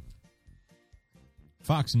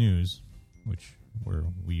 Fox News, where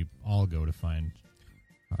we all go to find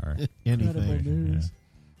our anything news.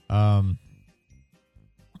 Yeah.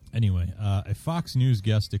 Anyway, a Fox News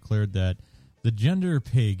guest declared that the gender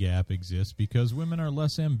pay gap exists because women are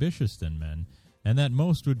less ambitious than men, and that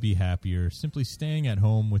most would be happier simply staying at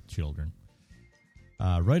home with children.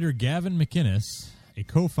 Writer Gavin McInnes, a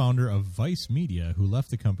co-founder of Vice Media, who left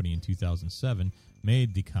the company in 2007,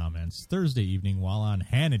 made the comments Thursday evening while on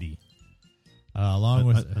Hannity. Along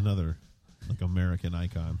with another American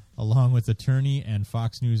icon, along with attorney and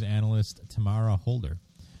Fox News analyst Tamara Holder.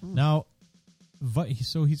 Now,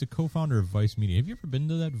 so he's a co-founder of Vice Media. Have you ever been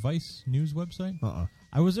to that Vice News website?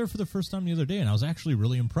 I was there for the first time the other day, and I was actually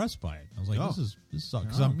really impressed by it. I was like, "This is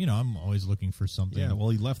because I'm always looking for something." Yeah, well,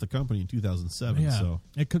 he left the company in 2007. Yeah, so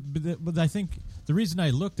it could, but I think the reason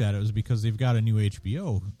I looked at it was because they've got a new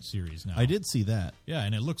HBO series now. I did see that. Yeah,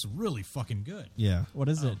 and it looks really fucking good. Yeah, what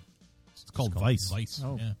is it? It's called Vice. Vice.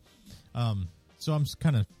 Oh. Yeah. So I'm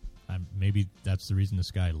kind of maybe that's the reason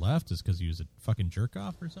this guy left is because he was a fucking jerk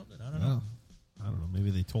off or something. I don't know. I don't know.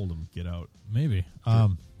 Maybe they told him get out. Maybe.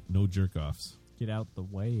 No jerk offs. Get out the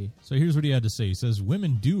way. So here's what he had to say. He says,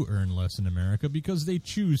 women do earn less in America because they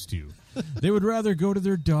choose to. They would rather go to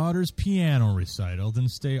their daughter's piano recital than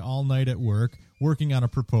stay all night at work working on a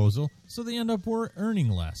proposal, so they end up earning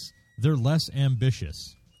less. They're less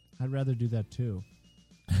ambitious. I'd rather do that too.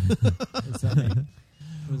 What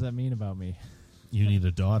does that mean about me? You need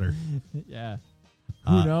a daughter. Yeah.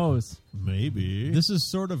 Who knows? Maybe. This is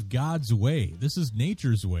sort of God's way. This is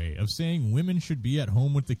nature's way of saying women should be at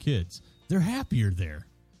home with the kids. They're happier there.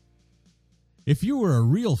 If you were a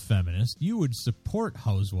real feminist, you would support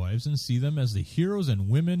housewives and see them as the heroes and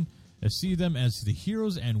women,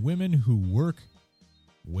 who work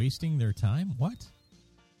wasting their time. What?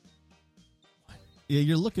 Yeah,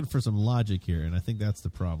 you're looking for some logic here, and I think that's the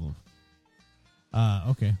problem.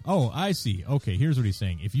 Okay. Oh, I see. Okay, here's what he's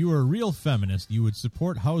saying. If you were a real feminist, you would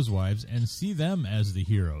support housewives and see them as the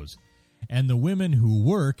heroes, and the women who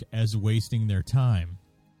work as wasting their time.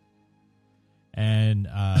 And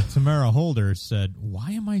Tamara Holder said,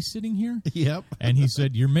 "Why am I sitting here?" Yep. And he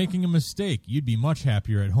said, "You're making a mistake. You'd be much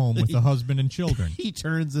happier at home with the husband and children." He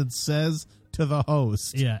turns and says to the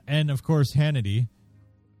host. Yeah, and of course Hannity,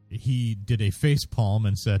 he did a face palm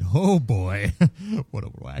and said, "Oh boy, what a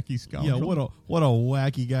wacky scoundrel!" Yeah, what a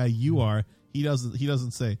wacky guy you are. He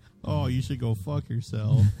doesn't say, "Oh, you should go fuck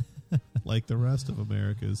yourself," like the rest of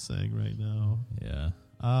America is saying right now. Yeah.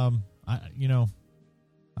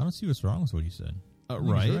 I don't see what's wrong with what he said.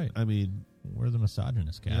 Right? I mean, we're the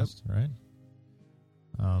misogynist cast, right?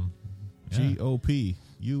 GOP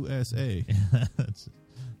USA. That's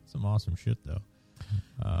some awesome shit, though.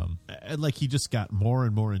 And he just got more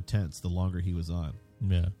and more intense the longer he was on.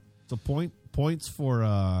 Yeah. So points for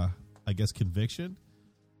I guess conviction,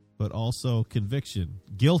 but also conviction.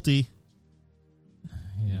 Guilty.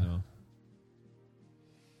 Yeah.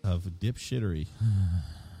 of dipshittery.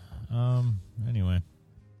 Anyway.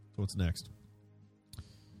 So what's next?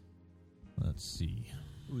 Let's see.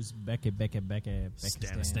 Uzbeki.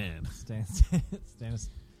 Stanistan.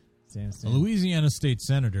 A Louisiana state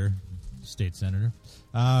senator,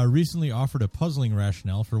 recently offered a puzzling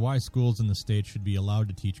rationale for why schools in the state should be allowed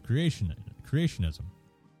to teach creationism.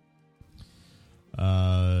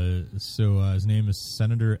 His name is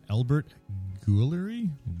Senator Albert Guillory?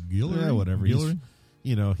 Yeah, whatever.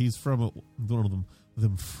 He's from one of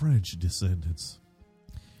them French descendants.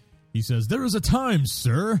 He says, there was a time,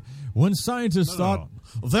 sir, when scientists thought...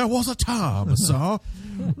 There was a time, sir.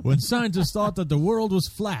 When scientists thought that the world was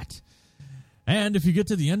flat. And if you get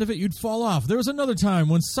to the end of it, you'd fall off. There was another time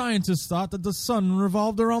when scientists thought that the sun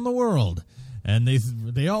revolved around the world. And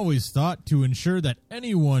they always thought to ensure that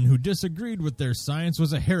anyone who disagreed with their science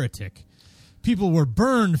was a heretic. People were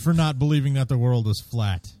burned for not believing that the world was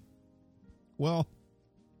flat. Well,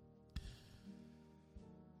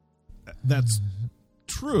 that's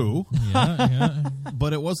true. Yeah.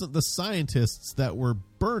 But it wasn't the scientists that were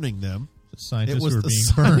burning them. Scientists it was were the being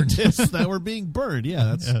scientists burned. that were being burned.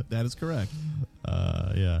 Yeah, that is correct.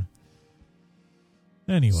 Yeah.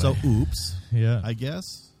 Anyway. So, oops. Yeah. I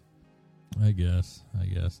guess.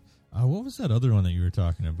 What was that other one that you were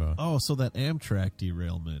talking about? Oh, so that Amtrak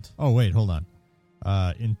derailment. Oh, wait, hold on.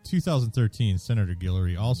 In 2013, Senator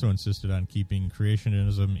Guillory also insisted on keeping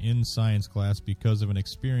creationism in science class because of an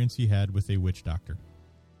experience he had with a witch doctor.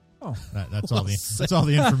 Oh, that's all the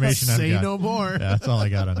information I've got. Say no more. Yeah, that's all I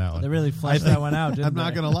got on that one. They really fleshed that one out, didn't I'm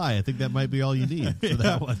not going to lie. I think that might be all you need for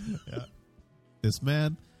that one. Yeah. This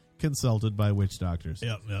man consulted by witch doctors.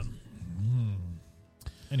 Yep.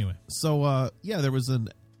 Anyway. So, there was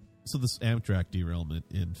this Amtrak derailment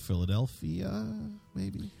in Philadelphia,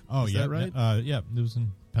 maybe? Oh, Is yeah. that right? It was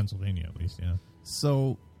in Pennsylvania, at least, yeah.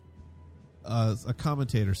 So, a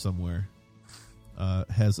commentator somewhere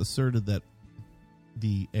has asserted that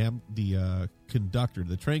the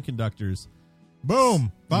train conductors...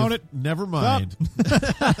 Boom! Found it! Never mind.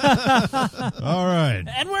 All right.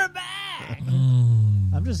 And we're back!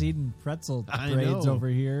 I'm just eating pretzel braids over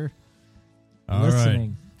here. All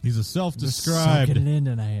listening. Right. He's a self-described... Just soaking it in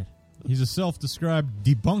tonight. He's a self-described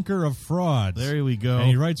debunker of frauds. There we go. And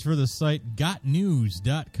he writes for the site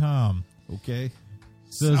gotnews.com. Okay.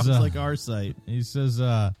 Says, sounds like our site. He says,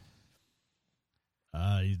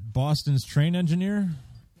 Boston's train engineer?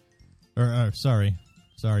 Sorry,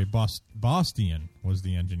 Bostian was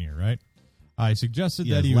the engineer, right? I suggested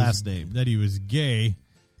that he last name. That he was gay,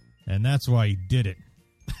 and that's why he did it.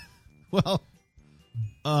 Well,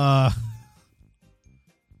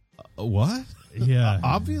 what? Yeah.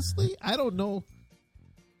 Obviously, I don't know.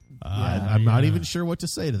 I'm not even sure what to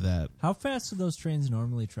say to that. How fast do those trains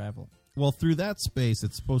normally travel? Well, through that space,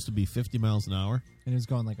 it's supposed to be 50 miles an hour. And it's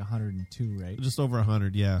going like 102, right? Just over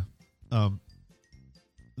 100, yeah.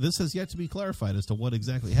 This has yet to be clarified as to what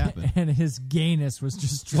exactly happened. And his gayness was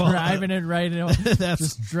just driving it right home.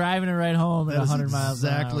 Just driving it right home at 100 miles an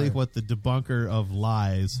hour. Exactly what the debunker of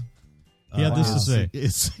lies he had this to say.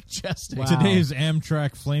 Is suggesting. Wow. Today's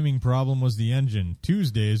Amtrak flaming problem was the engine.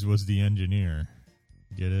 Tuesday's was the engineer.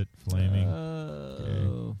 Get it? Flaming.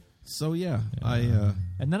 Okay. So, yeah.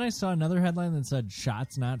 And then I saw another headline that said,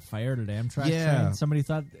 shots not fired at Amtrak Yeah. train. Somebody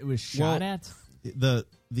thought it was shot at? The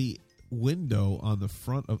window on the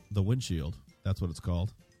front of the windshield, that's what it's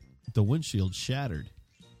called, the windshield shattered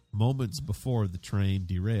moments before the train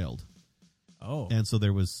derailed. Oh. And so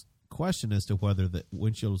there was question as to whether the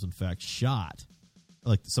windshield was in fact shot,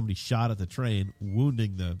 like somebody shot at the train,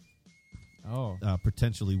 wounding the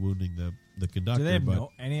potentially wounding the conductor. Do they have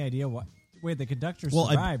any idea what? Wait, the conductor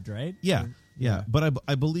survived, right? Yeah. But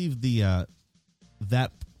I believe the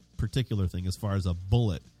that particular thing, as far as a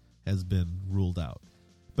bullet, has been ruled out.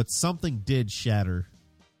 But something did shatter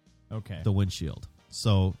the windshield.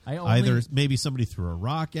 So either maybe somebody threw a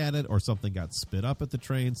rock at it or something got spit up at the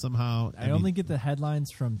train somehow. I only get the headlines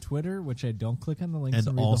from Twitter, which I don't click on the links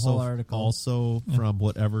and read also, the whole article. Also from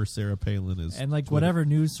whatever Sarah Palin is. And like whatever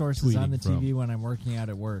news sources on the TV when I'm working out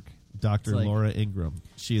at work. Dr. Laura Ingram.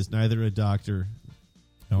 She is neither a doctor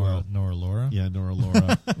nor Laura. Yeah, nor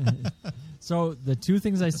Laura. So the two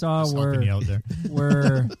things I saw Just were helping you out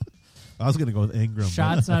there. I was going to go with Ingram.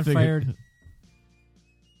 Shots not fired.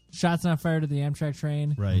 Shots not fired at the Amtrak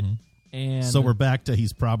train. Right. And so we're back to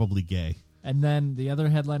he's probably gay. And then the other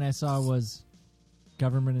headline I saw was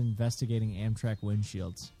government investigating Amtrak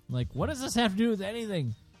windshields. I'm like, what does this have to do with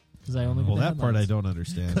anything? Because I only that part I don't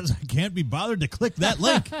understand. Because I can't be bothered to click that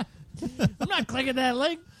link. I'm not clicking that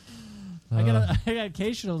link. I got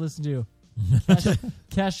Keisha to listen to.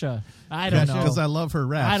 Kesha. I don't know. Because I love her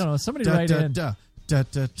raps. I don't know. Somebody write in.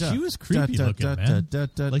 She was creepy looking, man.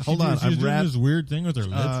 Like Hold on, she was doing rap- this weird thing with her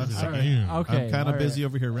lips. She's like, "Ew." Okay, I'm kind of busy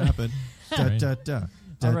over here rapping. The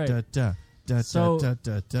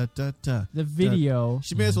video.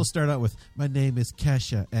 She may as well start out with, "My name is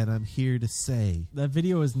Kesha, and I'm here to say." That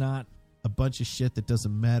video is not a bunch of shit that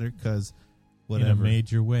doesn't matter because in a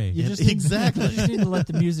major way. You just exactly. You just need to let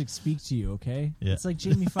the music speak to you, okay? Yeah. It's like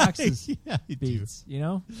Jamie Foxx's Yeah, you do. beats, you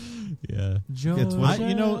know? Yeah.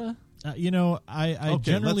 Georgia. I Okay,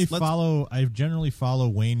 generally let's- follow. I generally follow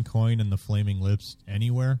Wayne Coyne and the Flaming Lips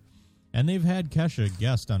anywhere, and they've had Kesha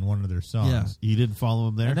guest on one of their songs. Yeah, you didn't follow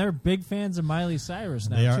him there. And they're big fans of Miley Cyrus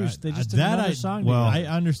now. They are. Too. They just did another song together. I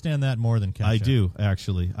understand that more than Kesha. I do,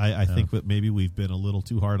 actually. I think that maybe we've been a little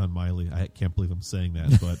too hard on Miley. I can't believe I'm saying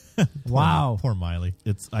that, but Wow. poor Miley.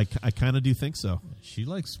 I kind of do think so. She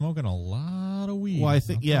likes smoking a lot of weed. Well, I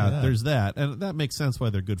think I'll tell you that. there's that, and that makes sense why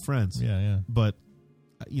they're good friends. Yeah. But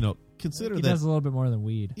consider He that does a little bit more than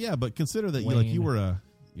weed. Yeah, but consider that Wayne.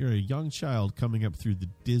 you're a young child coming up through the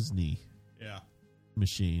Disney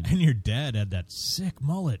machine, and your dad had that sick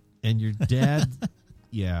mullet, and your dad,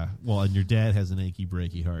 and your dad has an achy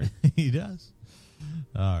breaky heart. He does.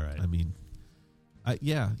 All right. I mean,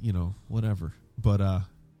 whatever. But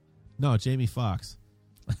no, Jamie Foxx.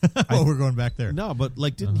 We're going back there. No, but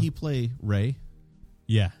didn't he play Ray?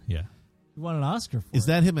 Yeah. He won an Oscar for Is it.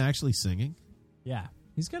 that him actually singing? Yeah.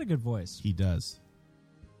 He's got a good voice. He does.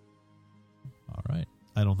 All right.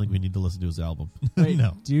 I don't think we need to listen to his album. Wait,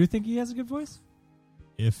 No. do you think he has a good voice?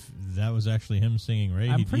 If that was actually him singing Ray,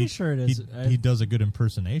 I'm pretty sure it is. He does a good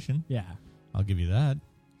impersonation. Yeah. I'll give you that.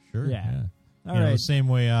 Sure. Yeah. All All right. right. The same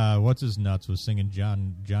way, what's his nuts was singing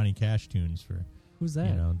Johnny Cash tunes for. Who's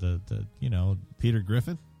that? Peter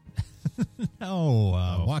Griffin.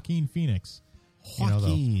 No, Joaquin Phoenix.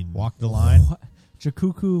 Joaquin. Walk the Line.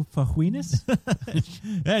 Jakuku Fahuinas?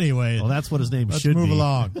 Anyway, well, that's what his name let's should move be.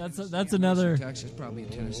 along. That's another. Texas, probably in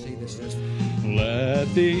Tennessee. This is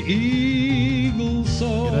Let the eagle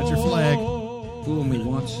soar. Get out your flag. Fool me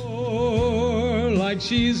once. Like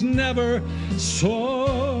she's never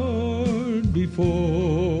soared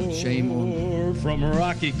before. Shame on you. From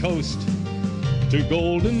rocky coast to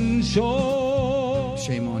golden shore.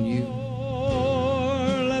 Shame on you.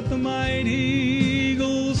 Let the mighty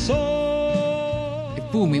eagle soar.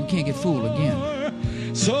 Fool me, we can't get fooled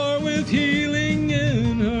again. Soar with healing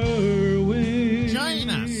in her wings. Join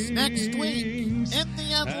us next week in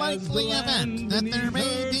the unlikely event that there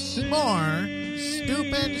may be more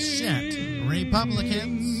stupid shit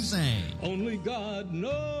Republicans say. Only God, no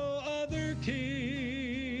other kings.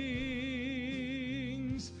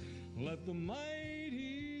 Let the mighty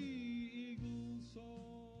eagle soar.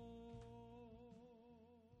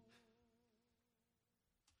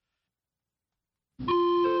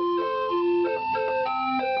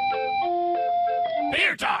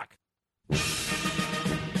 Beer talk. All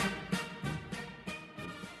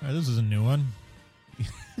right, this is a new one.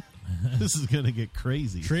 This is going to get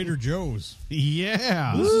crazy. Trader Joe's.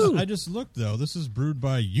 Yeah. I just looked, though. This is brewed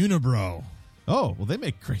by Unibrow. Oh, well, they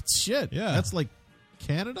make great shit. Yeah. That's like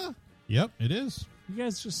Canada? Yep, it is. You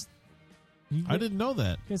guys just. I didn't know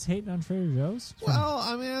that. You guys hating on Trader Joe's? Well,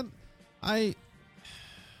 I mean, I've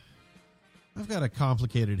got a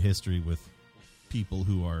complicated history with people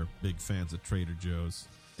who are big fans of Trader Joe's.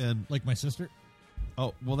 And like my sister?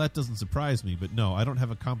 Oh, well, that doesn't surprise me, but no, I don't have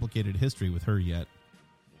a complicated history with her yet.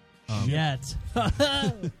 Yet.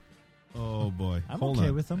 Oh, boy. I'm Hold okay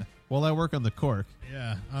on. with them. Well, I work on the cork.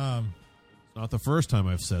 Yeah. It's not the first time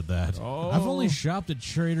I've said that. Oh. I've only shopped at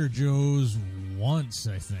Trader Joe's once,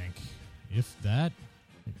 I think. If that.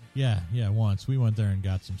 Yeah, once. We went there and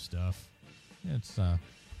got some stuff. It's, I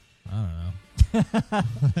don't know.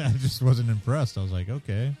 I just wasn't impressed. I was like,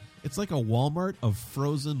 okay. It's like a Walmart of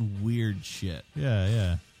frozen weird shit.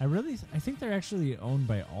 Yeah. I think they're actually owned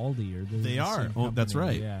by Aldi, or They the are. same Oh, that's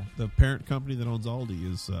company, right. Yeah, The parent company that owns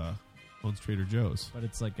Aldi owns Trader Joe's. but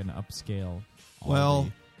it's like an upscale. Aldi.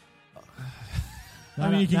 Well, I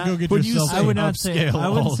mean, you can go get when you yourself. say I would not say. upscale I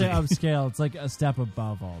wouldn't say Aldi. upscale. It's like a step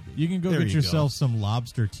above Aldi. You can go There get you yourself go. some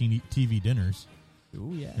lobster TV dinners.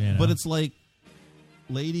 Ooh, yeah. You know? But it's like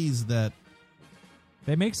ladies that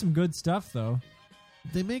They make some good stuff, though.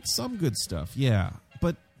 they make some good stuff, yeah.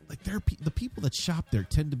 But like the people that shop there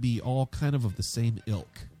tend to be all kind of the same ilk.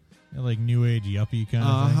 Yeah, like new age yuppie kind of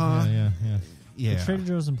Uh-huh. thing. Yeah. The Yeah. Trader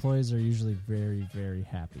Joe's employees are usually very, very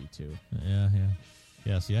happy too.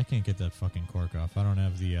 Yeah, see, I can't get that fucking cork off. I don't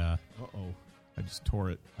have the. Uh-oh. I just tore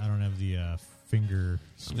it. I don't have the finger.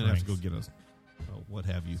 I'm gonna have to go strength. get what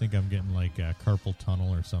have you. I think I'm getting like a carpal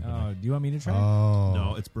tunnel or something. Oh, do you want me to try? Oh,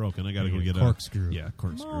 No, it's broken. I gotta go get corkscrew. Yeah,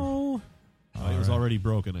 corkscrew. No. It was already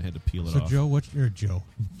broken. I had to peel it So off. Joe,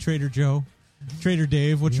 Trader Joe, Trader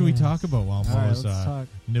Dave, what should we talk about while All right, Mo's let's talk-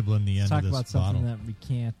 nibbling the end Talk of this about something bottle? that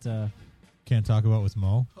we can't talk about with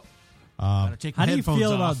Mo. How do you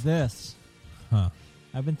feel about off. this? Huh?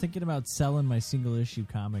 I've been thinking about selling my single issue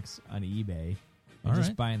comics on eBay and All just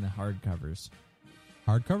right. buying the hardcovers.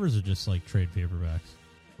 Hardcovers are just like trade paperbacks.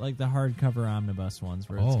 Like the hardcover omnibus ones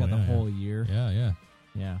where it's Oh, got the yeah, whole yeah. year. Yeah.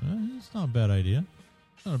 Yeah. It's not a bad idea.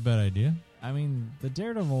 It's not a bad idea. I mean, the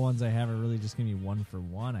Daredevil ones I have are really just going to be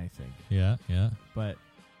 1-for-1, I think. Yeah. But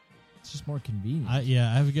it's just more convenient.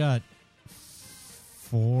 I've got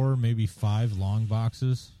 4, maybe 5 long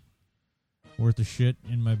boxes worth of shit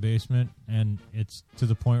in my basement, and it's to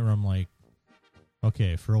the point where I'm like,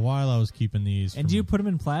 okay, for a while I was keeping these. And do you put them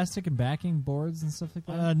in plastic and backing boards and stuff like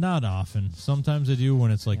that? Not often. Sometimes I do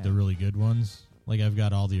when it's like the really good ones. Like I've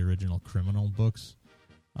got all the original criminal books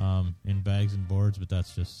in bags and boards, but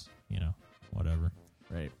that's just, whatever.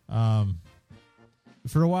 Right.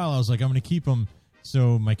 For a while I was like, I'm going to keep them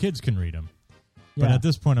so my kids can read them. But Yeah. at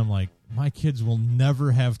this point I'm like, my kids will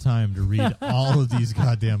never have time to read all of these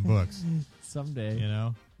goddamn books. Someday.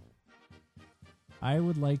 I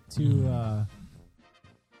would like to...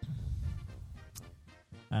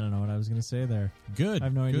 I don't know what I was going to say there. Good. I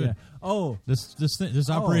have no good. idea. Oh. This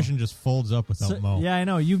operation just folds up without Mo. Yeah, I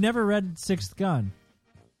know. You've never read Sixth Gun.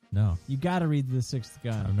 No. You got to read The Sixth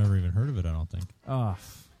Gun. I've never even heard of it, I don't think. Oh,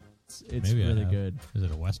 it's Maybe I really have. good. Is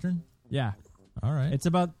it a Western? Yeah. All right. It's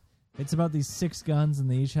about these 6 guns, and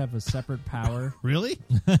they each have a separate power. Really?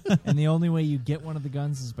 And the only way you get one of the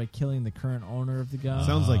guns is by killing the current owner of the gun.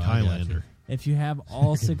 Sounds like Highlander. If you have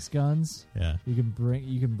all 6 guns, yeah, you can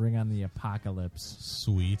bring on the apocalypse.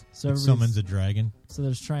 Sweet. So it everybody's- summons a dragon. So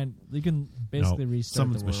there's you can basically restart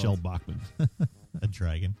Summons the world. Michelle Bachmann. A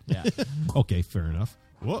dragon. Yeah. Okay, fair enough.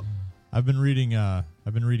 Whoa. I've been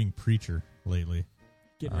reading Preacher lately.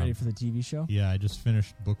 Getting ready for the TV show? Yeah, I just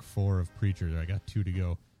finished book 4 of Preacher. I got 2 to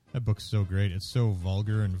go. That book's so great. It's so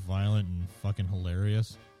vulgar and violent and fucking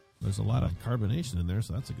hilarious. There's a lot of carbonation in there,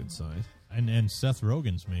 so that's a good sign. And Seth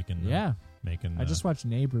Rogen's making. I just watched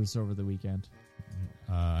Neighbors over the weekend.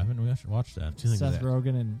 I haven't watched that. Seth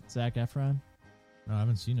Rogen and Zac Efron. No, I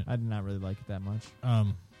haven't seen it. I did not really like it that much.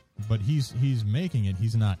 But he's making it.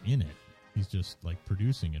 He's not in it. He's just like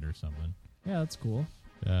producing it or something. Yeah, that's cool.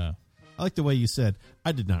 Yeah. I like the way you said,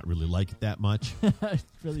 I did not really like it that much. I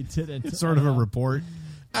really didn't. It's sort of a report.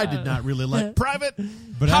 I did not really like Private.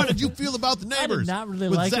 But how did you feel about the I Neighbors? did not really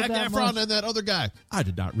with like it Zac that Efron much. and that other guy. I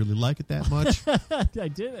did not really like it that much. I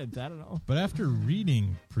didn't. I don't know. But after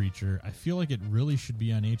reading Preacher, I feel like it really should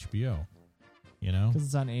be on HBO. Because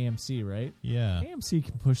it's on AMC, right? Yeah. AMC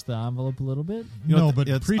can push the envelope a little bit. But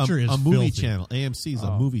it's Preacher is a movie filthy. channel. AMC is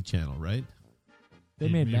a movie channel, right? They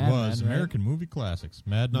made it Mad was Men, right? American Movie Classics.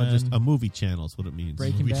 Mad No, Men. just a movie channel is what it means.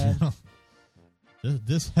 Breaking Movie Bad. channel.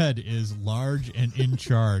 This head is large and in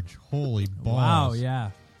charge. Holy balls. Wow, yeah.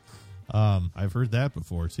 I've heard that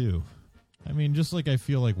before, too. I mean, just like I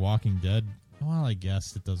feel like Walking Dead, well, I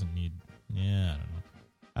guess it doesn't need... Yeah, I don't know.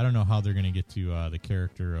 I don't know how they're going to get to the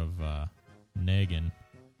character of Negan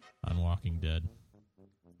on Walking Dead.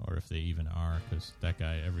 Or if they even are, because that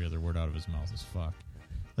guy, every other word out of his mouth is fuck.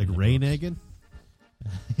 Like Ray Nagin?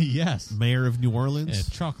 Yes. Mayor of New Orleans? Yeah,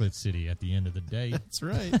 Chocolate City at the end of the day. That's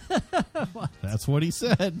right. That's what he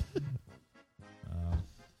said.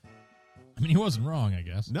 I mean, he wasn't wrong, I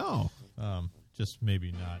guess. No. Just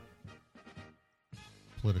maybe not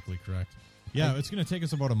politically correct. Yeah, it's going to take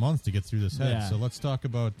us about a month to get through this head, Yeah. so let's talk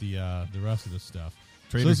about the rest of this stuff.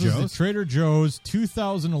 Trader so this Joe's? is the Trader Joe's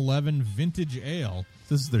 2011 Vintage Ale.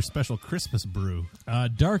 This is their special Christmas brew.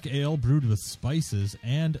 Dark ale brewed with spices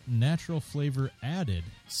and natural flavor added.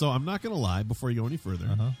 So I'm not going to lie, before you go any further,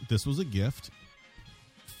 this was a gift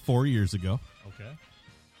 4 years ago. Okay.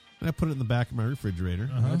 And I put it in the back of my refrigerator.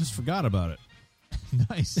 And I just forgot about it.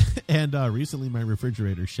 Nice. And recently my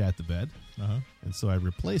refrigerator shat the bed. Uh-huh. And so I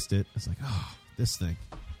replaced it. It's like, oh, this thing.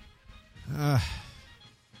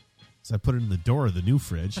 So I put it in the door of the new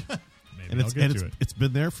fridge. Maybe I'll get to it. It's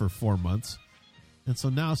been there for 4 months. And so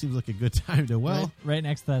now seems like a good time to, Right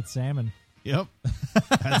next to that salmon. Yep.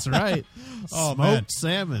 That's right. Oh, Smoked man.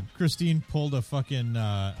 salmon. Christine pulled a fucking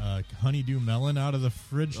honeydew melon out of the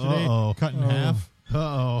fridge today, Uh-oh. cut in half.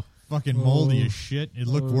 Uh-oh. Fucking moldy as shit. It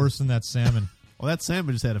looked worse than that salmon. Well, that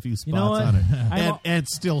salmon just had a few spots know what? on it, and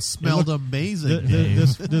still smelled amazing.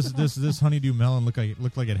 This honeydew melon looked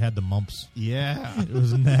like it had the mumps. Yeah, it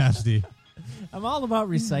was nasty. I'm all about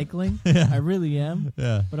recycling. Yeah. I really am.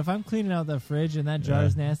 Yeah. But if I'm cleaning out the fridge and that jar Yeah.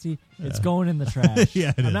 is nasty, it's Yeah. going in the trash. Yeah,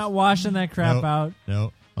 it I'm is. not washing that crap Nope. out.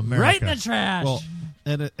 No, America. Right in the trash. Well,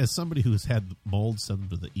 and as somebody who's had mold sent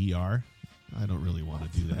them to the ER, I don't really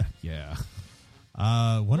want to do that. Yeah.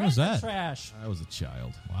 When was that? Trash. I was a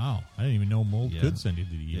child. Wow. I didn't even know mold could send you to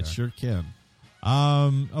the ER. It sure can.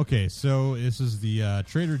 Okay, so this is the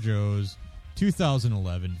Trader Joe's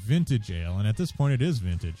 2011 Vintage Ale, and at this point it is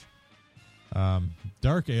vintage.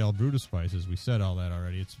 Dark Ale, brewed with spices. We said all that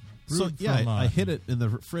already. It's brewed from, I hid it in the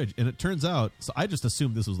fridge, and it turns out, so I just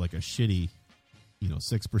assumed this was like a shitty,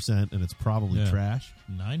 6%, and it's probably trash.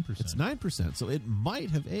 9%. It's 9%, so it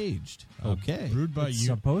might have aged. Okay. Brewed by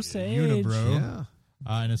supposed to age. Unibrow. Yeah.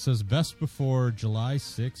 And it says best before July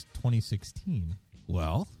 6, 2016.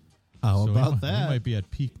 Well, how about that? We might be at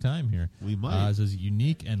peak time here. We might. It says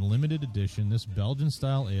unique and limited edition. This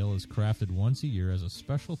Belgian-style ale is crafted once a year as a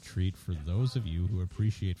special treat for those of you who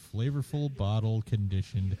appreciate flavorful,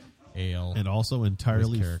 bottle-conditioned ale. And also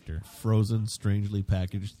entirely with character. Frozen, strangely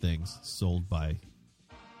packaged things sold by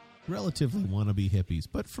relatively wannabe hippies,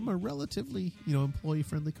 but from a relatively,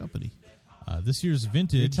 employee-friendly company. This year's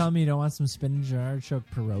vintage. You're telling me you don't want some spinach and artichoke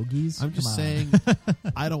pierogies? I'm just saying,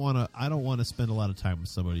 I don't want to spend a lot of time with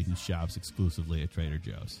somebody who shops exclusively at Trader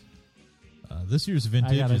Joe's. This year's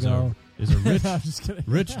vintage is go. a rich, I'm just kidding.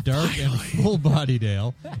 rich, dark, and full-bodied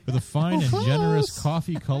ale with a fine and generous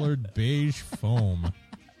coffee-colored beige foam.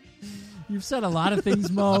 You've said a lot of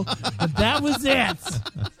things, Mo, but that was it.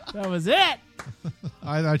 That was it.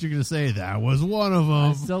 I thought you were going to say that was one of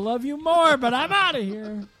them. I still love you more, but I'm out of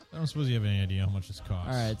here. I don't suppose you have any idea how much this costs.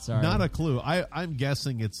 All right, sorry. Not a clue. I'm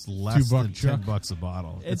guessing it's less than $10 a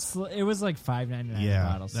bottle. It was like $5.99 yeah,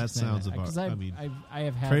 a bottle. That sounds about. Because I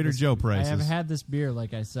have had Trader Joe prices. I have had this beer,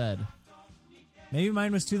 like I said. Maybe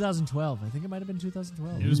mine was 2012. I think it might have been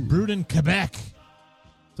 2012. It was brewed in Quebec,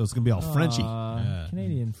 so it's gonna be all Frenchy.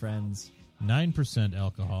 Canadian friends. 9%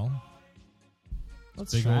 alcohol.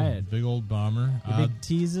 Let's try it. Big old bomber. The big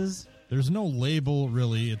teases. There's no label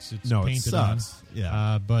really. It's no, painted it sucks. on.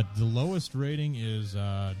 Yeah. But the lowest rating is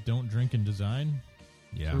don't drink and design.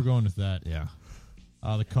 Yeah. So we're going with that. Yeah.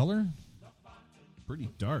 The color? Pretty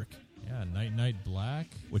dark. Yeah, night black.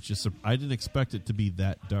 Which is I didn't expect it to be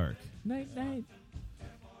that dark. Night.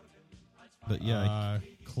 But yeah.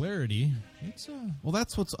 Clarity. It's well,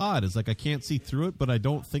 that's what's odd. Is like I can't see through it, but I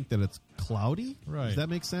don't think that it's cloudy. Right. Does that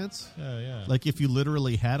make sense? Yeah. Like if you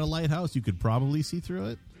literally had a lighthouse, you could probably see through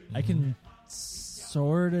it. I can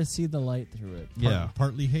sort of see the light through it. Yeah.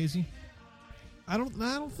 Partly hazy? I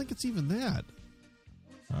don't think it's even that.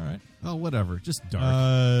 All right. Oh, whatever. Just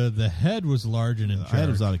dark. The head was large and in charge. The head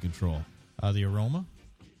was out of control. The aroma?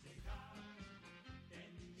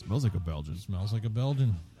 Smells like a Belgian. Smells like a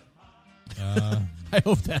Belgian. I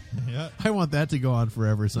hope that. Yeah. I want that to go on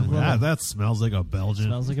forever somewhere. That smells like a Belgian.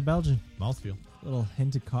 Smells like a Belgian. Mouthfeel. A little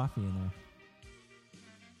hint of coffee in there.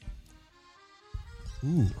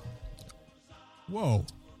 Ooh. Whoa.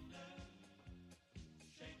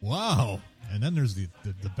 Wow. And then there's the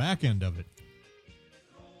back end of it.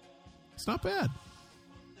 It's not bad.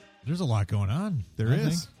 There's a lot going on. There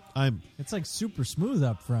is. It's like super smooth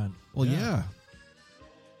up front. Well, yeah.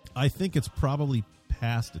 I think it's probably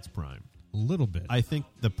past its prime. A little bit. I think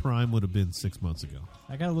the prime would have been 6 months ago.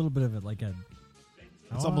 I got a little bit of it like a...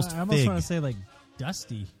 It's almost I almost fig. want to say like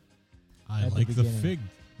dusty. I like the fig.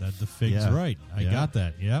 That the fig's right. I got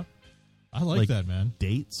that. Yeah. I like that, man.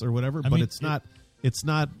 Dates or whatever, I but mean, it's not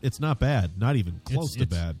bad. Not even close to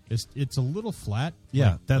bad. It's a little flat.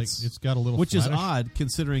 Yeah, like it's got a little which flattish. is odd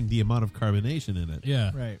considering the amount of carbonation in it. Yeah.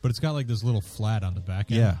 Right. But it's got like this little flat on the back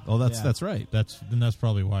end. Yeah. Oh, that's right. That's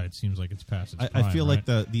probably why it seems like it's past its prime, I feel right?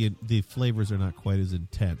 like the flavors are not quite as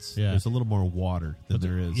intense. Yeah. There's a little more water than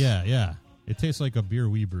there is. Yeah. It tastes like a beer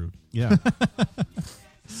we brewed. Yeah.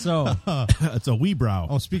 So it's a wee brow.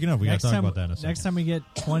 Oh, speaking of, we got to talk about that in a second. Next time we get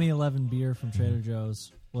 2011 beer from Trader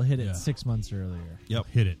Joe's, we'll hit it 6 months earlier. Yep.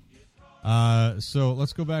 Hit it. So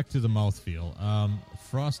let's go back to the mouthfeel.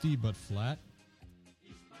 Frosty but flat.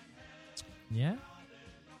 Yeah,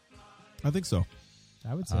 I think so.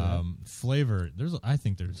 I would say that. Flavor. I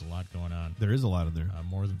think there's a lot going on. There is a lot in there.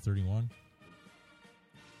 More than 31.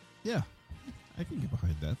 Yeah. I can get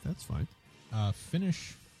behind that. That's fine.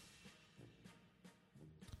 Finish.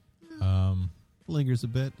 Lingers a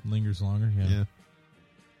bit. Lingers longer. Yeah.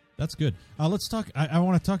 That's good. Let's talk. I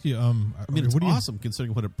want to talk to you. I mean, it's what awesome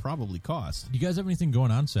considering what it probably costs. Do you guys have anything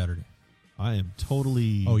going on Saturday? I am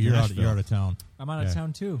totally. Oh, you're Nashville. out of town. I'm out of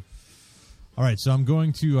town too. All right, so I'm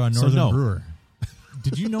going to Northern Brewer.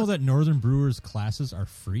 Did you know that Northern Brewers classes are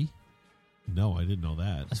free? No, I didn't know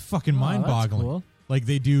that. That's fucking mind-boggling. That's cool. Like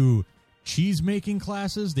they do cheese making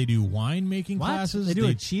classes, they do wine making classes. They do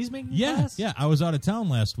a cheese making class? Yeah. I was out of town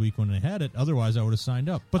last week when they had it. Otherwise, I would have signed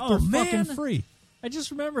up. But they're fucking free. I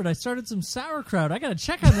just remembered I started some sauerkraut. I got to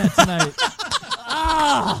check on that tonight.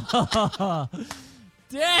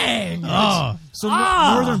 Dang! Oh, So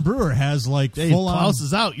Northern Brewer has like Dave full on. Klaus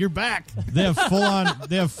is out. You're back. They have full on.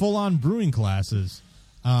 They have full on brewing classes.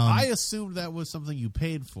 I assumed that was something you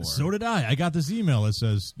paid for. So did I. I got this email that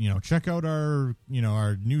says, check out our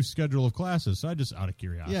new schedule of classes. So I just, out of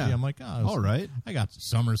curiosity, Yeah. I'm like, all right. I got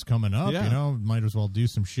summer's coming up. Yeah. Might as well do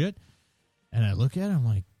some shit. And I look at it, I'm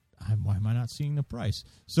like, why am I not seeing the price?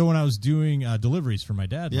 So when I was doing deliveries for my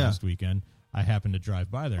dad last weekend, I happened to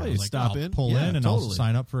drive by there. Oh, I you was like, stop I'll in? pull Yeah, in and totally. I'll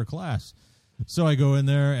sign up for a class. So I go in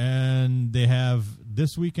there, and they have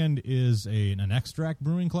this weekend is an extract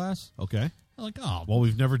brewing class. Okay. I'm like, oh, Well,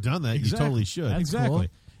 we've never done that. exactly. You totally should. That's exactly.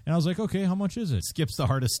 cool. And I was like, okay, how much is it? Skips the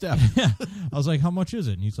hardest step. I was like, how much is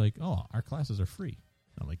it? And he's like, oh, our classes are free.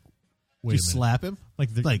 I'm like, wait You a minute. slap him? Like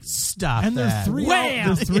stop and that. they're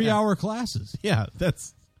 3-hour classes. Yeah,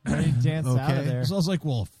 that's... He danced out of there. So I was like,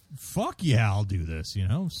 well, fuck yeah, I'll do this,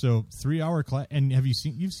 So 3-hour class. And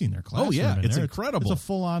you've seen their classroom? Oh, yeah, in it's there. incredible. It's a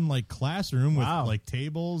full on classroom Wow. with like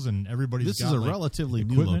tables and everybody's This got, is a like, relatively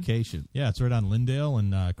new equipment. location. Yeah, it's right on Lindale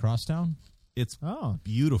and Crosstown. It's Oh,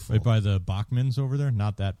 beautiful. Right by the Bachmans over there.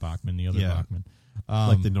 Not that Bachman, the other Yeah. Bachman.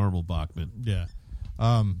 Like the normal Bachman. Yeah.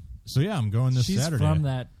 So yeah, I'm going this she's Saturday. from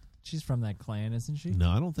that. She's from that clan, isn't she?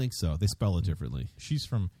 No, I don't think so. They spell it differently. She's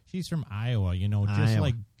from Iowa, just Iowa.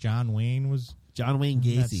 like John Wayne was. John Wayne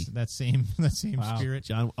Gacy. That same Wow. spirit.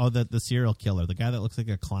 The serial killer, the guy that looks like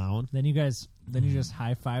a clown. Then you just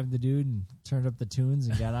high fived the dude and turned up the tunes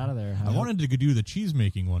and got out of there. I wanted to do the cheese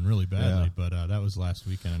making one really badly, but that was last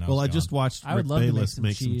weekend. And I was just gone. watched I would Rick love to make Bayless some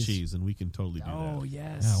make some cheese. cheese, and we can totally do that. Oh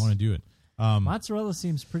yes. Yeah, I want to do it. Mozzarella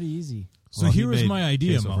seems pretty easy. So Well, he here was made my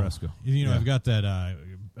idea, queso Mo. fresco. I've got that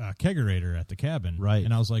kegerator at the cabin, Right.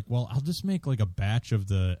 And I was like, well, I'll just make like a batch of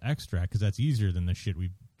the extract because that's easier than the shit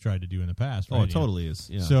we've tried to do in the past. Oh, right? it totally is.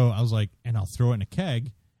 Yeah. So I was like, and I'll throw it in a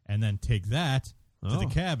keg and then take that to the Oh,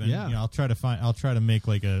 cabin. yeah. I'll try to make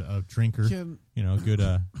like a drinker,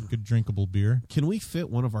 good drinkable beer. Can we fit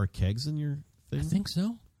one of our kegs in your thing? I think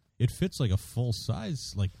so. It fits like a full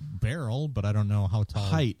size like barrel, but I don't know how tall.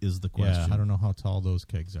 Height is the question. Yeah, I don't know how tall those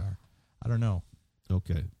kegs are. I don't know.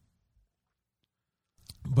 Okay.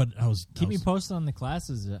 But Keep me posted on the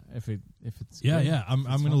classes if it's Yeah, good. yeah. I'm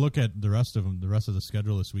going to look at the rest of them, the rest of the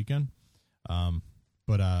schedule this weekend.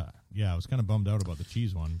 Yeah, I was kind of bummed out about the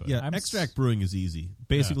cheese one. But Yeah, extract brewing is easy.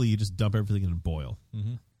 Basically, you just dump everything in a boil.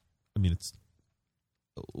 Mhm. I mean, it's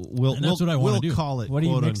And that's what I wanna we'll do. call it. What do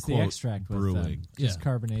you quote, mix the unquote, extract with? brewing? Just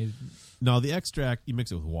carbonated. No, the extract you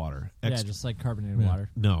mix it with water. Yeah, just like carbonated water.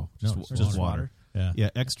 No, just just water. Yeah, yeah.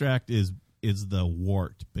 Extract is the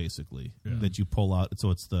wort basically that you pull out.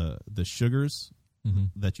 So it's the sugars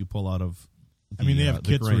that you pull out of. I mean, they have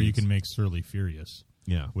kits where you grains. can make Surly Furious.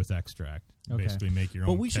 Yeah, with extract. Okay. Basically, make your own.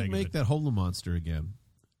 But we should keg of make it. that Holy Monster again.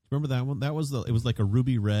 Remember that one? That was it was like a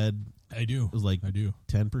ruby red. I do. It was like I do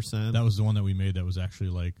 10%. That was the one that we made. That was actually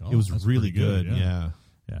like it was that's really pretty good. Yeah.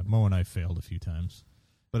 Mo and I failed a few times.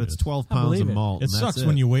 But it's 12 pounds of malt. It and that's sucks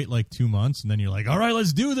when you wait like 2 months and then you're like, all right,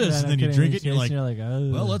 let's do this. Yeah, And then you I'm drink kidding. it and you're like,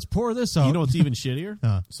 "Ugh." well, let's pour this out. You know what's even shittier?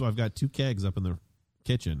 Huh. So I've got 2 kegs up in the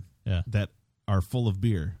kitchen that are full of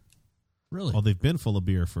beer. Really? Well, they've been full of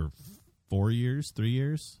beer for 4 years, 3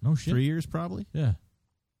 years. No shit. 3 years probably. Yeah.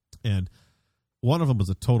 And one of them was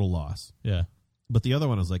a total loss. Yeah. But the other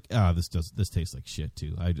one was like, this tastes like shit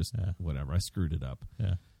too. I just whatever. I screwed it up.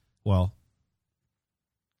 Yeah. Well,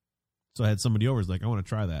 so I had somebody over. Who's like, I want to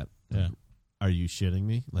try that. Yeah. Are you shitting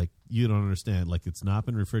me? Like, you don't understand. Like, it's not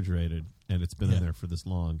been refrigerated and it's been in there for this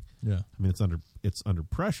long. Yeah. I mean, it's under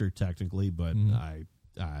pressure technically, but I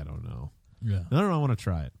don't know. Yeah. No, I want to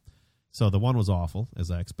try it. So the one was awful,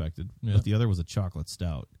 as I expected, Yeah. but the other was a chocolate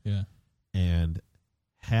stout. Yeah. And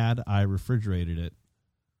had I refrigerated it,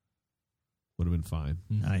 would have been fine.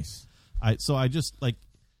 Nice. I just like.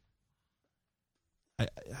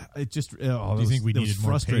 I just. Do you think we needed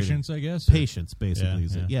more patience, I guess? Patience, basically.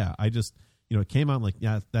 Yeah. I just, it came out like,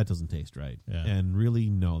 that doesn't taste right. Yeah. And really,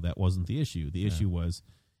 no, that wasn't the issue. The issue was,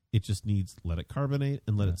 it just needs, let it carbonate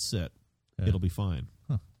and let it sit. Yeah. It'll be fine.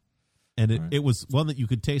 Huh. And All right. it was one that you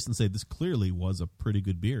could taste and say, this clearly was a pretty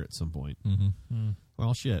good beer at some point. Mm-hmm.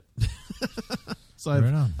 Well, shit. So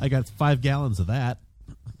Right on. I got 5 gallons of that.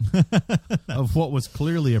 Of what was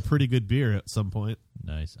clearly a pretty good beer at some point.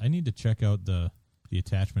 Nice. I need to check out the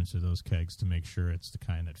attachments to those kegs to make sure it's the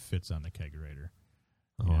kind that fits on the kegerator.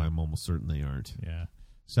 Oh, I'm almost certain they aren't. Yeah.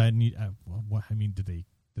 So I need. What I mean, do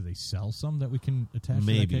they sell some that we can attach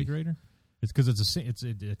Maybe. to the kegerator? It's because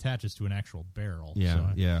it attaches to an actual barrel. Yeah, so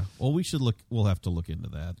yeah. Well, we'll have to look into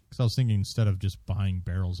that. Because I was thinking instead of just buying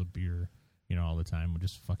barrels of beer, all the time, we'll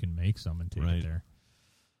just fucking make some and take it there.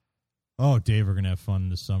 Oh, Dave, we're gonna have fun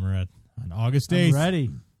this summer On August 8th.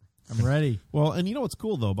 I'm ready. Well, and you know what's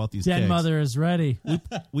cool, though, about these Dead kegs? mother is ready.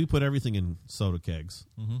 We put everything in soda kegs.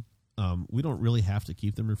 Mm-hmm. We don't really have to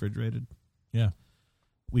keep them refrigerated. Yeah.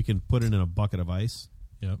 We can put it in a bucket of ice.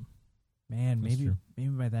 Yep. Man, That's maybe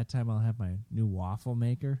true. by that time I'll have my new waffle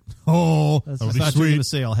maker. Oh, That's that'll I be thought you were sweet. going to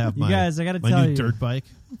say I'll have You guys, I gotta my tell new you. dirt bike.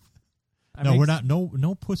 No, we're not.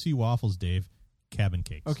 No pussy waffles, Dave. Cabin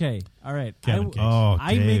cakes. Okay, all right. Cabin cakes. Oh,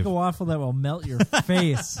 I make Dave. a waffle that will melt your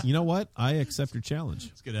face. You know what? I accept your challenge.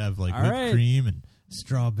 It's going to have like All whipped right. cream and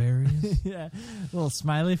strawberries. Yeah, little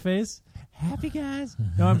smiley face. Happy guys.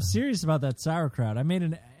 No, I'm serious about that sauerkraut. I made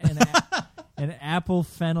an apple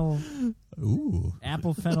fennel. Ooh.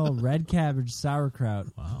 Apple fennel red cabbage sauerkraut.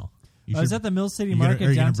 Wow. I was at the Mill City you gonna- Market are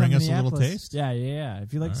you gonna downtown bring us a little Minneapolis. taste? Yeah.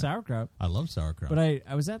 If you like All right. sauerkraut. I love sauerkraut. But I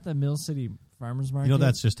was at the Mill City Farmers Market. You know,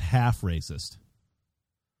 that's just half racist.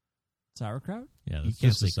 sauerkraut? Yeah, You that's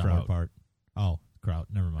can't just the say sour kraut. part. Oh, kraut.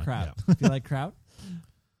 Never mind. Kraut. Yeah. Do you like kraut?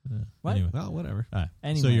 What? Anyway. Well, whatever. All right.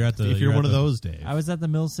 Anyway. So you're at the. If you're at one of the- those, Dave. I was at the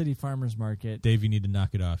Mill City Farmers Market. Dave, you need to knock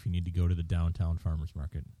it off. You need to go to the downtown farmers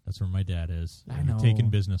market. That's where my dad is. I And you're know. taking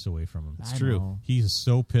business away from him. It's true. know. He's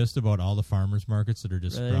so pissed about all the farmers markets that are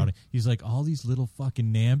just Really? sprouting. He's like, all these little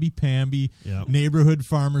fucking namby-pamby Yep. neighborhood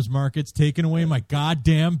farmers markets taking away my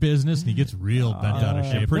goddamn business. And he gets real bent out of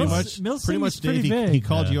shape. Pretty Mill- much, Mill pretty much, City's pretty Dave. big. He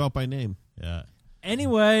called Yeah. you out by name. Yeah.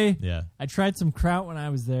 Anyway, Yeah. I tried some kraut when I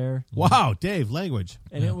was there, Wow, Dave, language.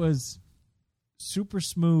 and it was super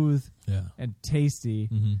smooth Yeah. and tasty.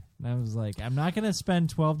 Mm-hmm. And I was like, I'm not going to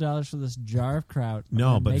spend $12 for this jar of kraut. I'm No,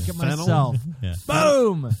 gonna but make it fennel- myself. Yeah.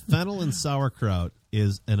 Boom! Fennel and sauerkraut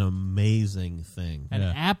is an amazing thing. And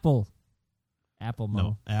Yeah. apple No,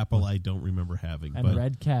 mo, apple I don't remember having. and but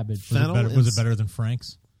red cabbage. Fennel Was and it better than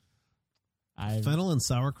Frank's? fennel and I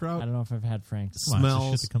sauerkraut don't know if I've had Frank's. Come on, it's the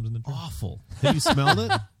smells shit that comes in the jar. awful. Have you smelled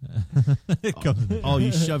it? It comes in the Oh,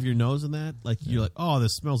 you shove your nose in that? Like you're like, oh,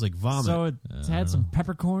 this smells like vomit. So it's had some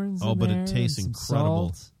peppercorns. Oh, in but it there, tastes and some incredible.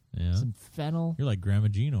 salt, Yeah. some fennel, You're like Grandma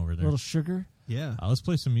Jean over a there. little sugar. yeah. Let's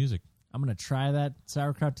play some music. I'm gonna try that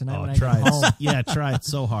sauerkraut tonight when Oh, I try get home. it. Yeah, try it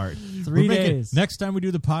so hard. 3 We're making- days. Next time we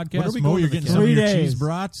do the When are podcast, we Mo, going you're to the getting some of 3 your days. cheese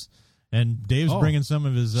brats, and Dave's Oh. bringing some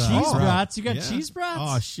of his cheese Oh. brats. You got Yeah. cheese brats?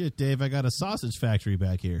 Oh shit, Dave! I got a sausage factory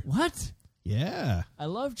back here. What? Yeah. I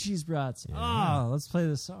love cheese brats. Oh, let's play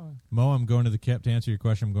this song. Mo, I'm going to the to answer your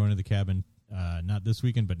question. I'm going to the cabin, not this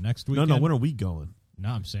weekend, but next weekend. No. When are we going? No,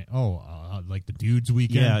 I'm saying, like the dudes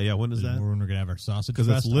weekend. Yeah. When is that? When we're gonna have our sausage Because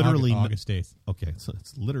it's fest, literally August 8th. Okay, so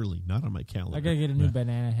it's literally not on my calendar. I gotta get a new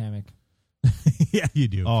banana hammock. Yeah, you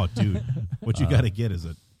do. Oh, dude, what you got to get is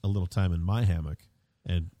a little time in my hammock,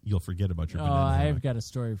 and you'll forget about your Oh, banana I've hammock. got a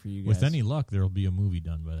story for you guys. With any luck, there will be a movie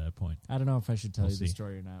done by that point. I don't know if I should tell We'll you the see.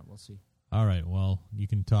 story or not. We'll see. All right. Well, you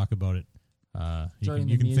can talk about it. You During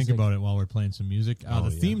can the think music. about it while we're playing some music. Oh,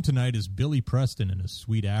 The yeah. theme tonight is Billy Preston and his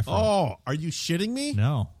sweet afro. Oh, are you shitting me?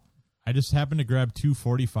 No. I just happened to grab 2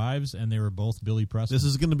 45s, and they were both Billy Preston. This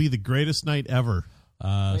is going to be the greatest night ever.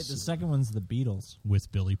 Wait, the second one's the Beatles.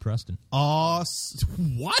 With Billy Preston. Oh,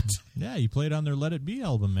 what? Yeah, he played on their Let It Be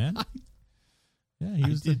album, man. Yeah, he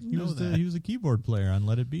was the keyboard player on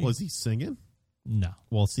Let It Be. Was he singing? No.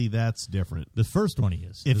 Well, see, that's different. The first one he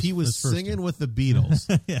is. If This- he was this first singing one. with the Beatles,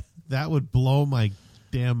 Yeah. that would blow my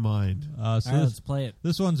damn mind. So All right, let's play it.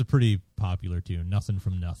 This one's a pretty popular tune. Nothing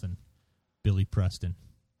from Nothing. Billy Preston.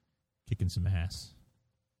 Kicking some ass.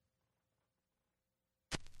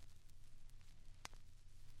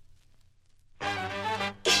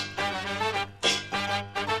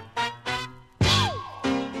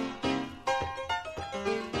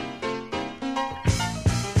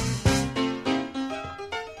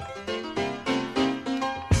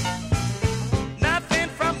 Nothing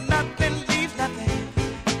from nothing leaves nothing.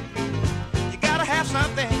 You gotta have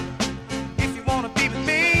something if you wanna be with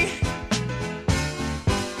me.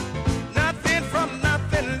 Nothing from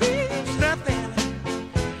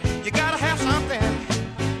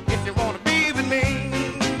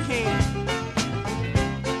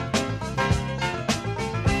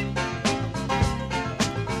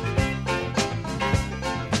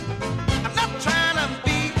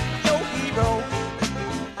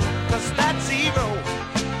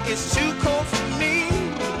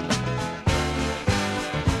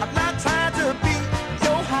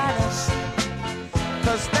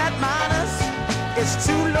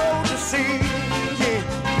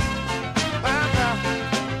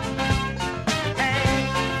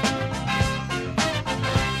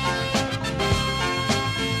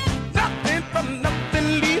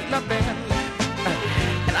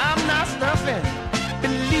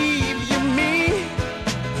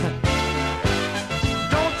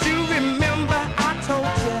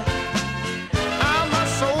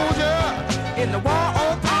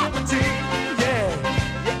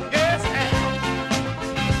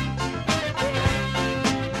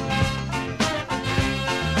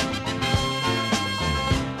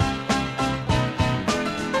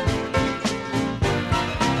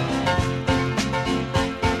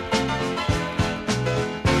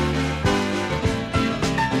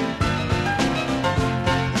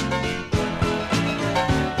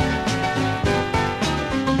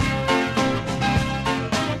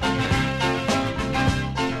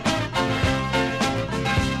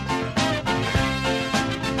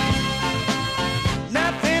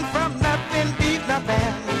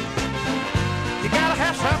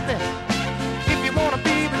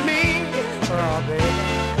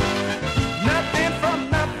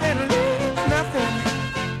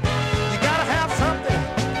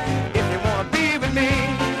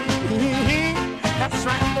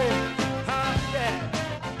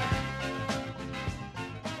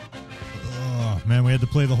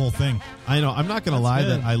play the whole thing. I know. I'm not going to lie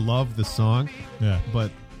good. that I love the song. Yeah.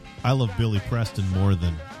 But I love Billy Preston more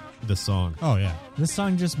than the song. Oh, yeah. This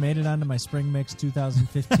song just made it onto my Spring Mix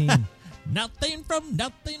 2015. Nothing from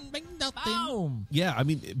nothing, big nothing. Boom. Yeah, I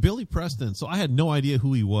mean, Billy Preston. So I had no idea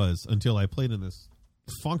who he was until I played in this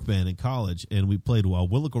funk band in college, and we played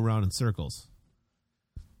Will It Go Round in Circles.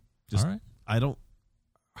 Just, all right. I don't...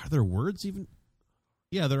 Are there words even?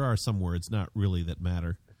 Yeah, there are some words, not really, that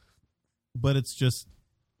matter. But it's just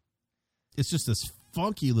this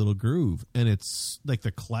funky little groove, and it's like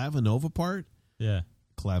the clavinova part. Yeah.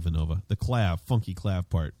 Clavinova. The funky clav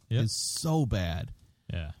part is so bad.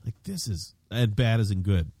 Yeah. Like, this is... And bad as in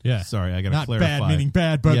good. Yeah. Sorry, I got to Not clarify. bad meaning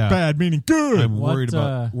bad, but bad meaning good. I'm worried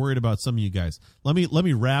about some of you guys. Let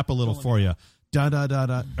me rap a little for you. Da da da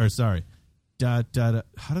da. Or sorry. Da da da.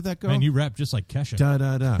 How did that go? Man, you rap just like Kesha. Da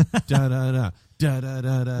da da da da da. Da da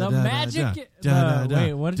da da. The magic.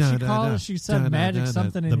 Wait, what did she call it? She said magic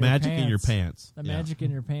something in your pants. The magic in your pants. The magic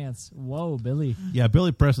in your pants. Whoa, Billy. Yeah,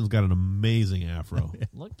 Billy Preston's got an amazing afro.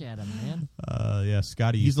 Look at him, man. Yeah,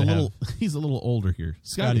 Scotty. He's a little older here.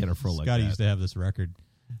 Scotty had a fro like Scotty that. used to have this record.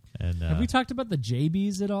 And have we talked about the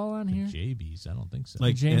JBs at all on here? JBs? I don't think so.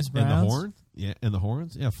 Like James and the Browns? horn? Yeah, and the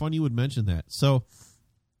horns? Yeah, fun you would mention that. So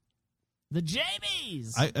the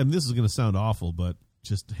JBs. And this is going to sound awful, but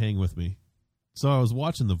just hang with me. So I was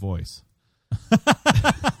watching The Voice.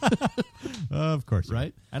 Of course.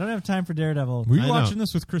 Right? I don't have time for Daredevil. Were you watching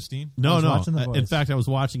this with Christine? No. watching The Voice. In fact, I was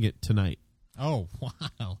watching it tonight. Oh,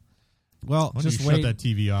 wow. Well, just shut that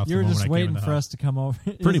TV off. You were just waiting for for us to come over.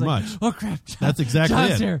 Pretty like, much. Oh, crap. That's exactly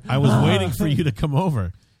John's it. Here. I was waiting for you to come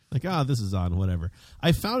over. Like, this is on, whatever.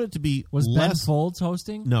 I found it to be Was Ben less... Folds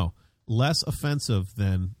hosting? No. Less offensive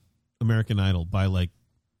than American Idol by, like,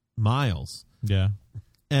 miles. Yeah.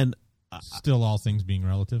 And... Still all things being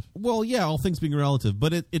relative? Well, yeah, all things being relative.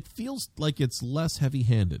 But it feels like it's less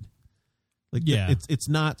heavy-handed. Like, yeah. It's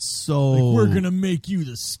not so... Like, we're going to make you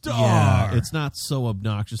the star. Yeah, it's not so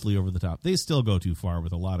obnoxiously over the top. They still go too far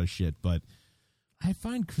with a lot of shit, but... I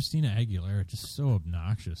find Christina Aguilera just so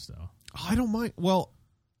obnoxious, though. I don't mind... Well,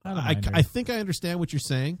 I think I understand what you're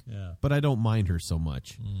saying, but I don't mind her so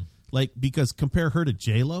much. Like, because compare her to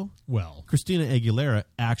J-Lo. Well, Christina Aguilera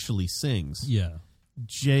actually sings. Yeah.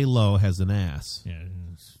 J-Lo has an ass. Yeah.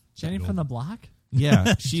 Jenny from the Block?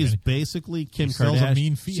 Yeah, she is basically Kim sells a Kardashian.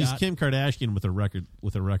 mean Fiat. She's Kim Kardashian with a record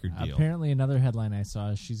deal. Apparently, another headline I saw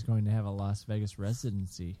is she's going to have a Las Vegas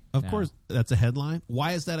residency. Of course, that's a headline.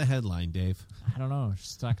 Why is that a headline, Dave? I don't know.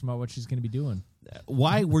 She's talking about what she's going to be doing.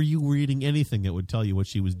 Why were you reading anything that would tell you what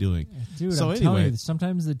she was doing? Dude, so I'm anyway, telling you,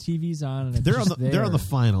 sometimes the TV's on and it's they're just they're on the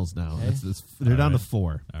finals now. Okay. They're down to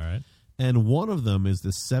 4. All right. And one of them is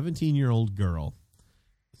this 17-year-old girl,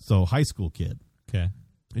 so high school kid. Okay.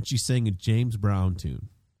 And she sang a James Brown tune.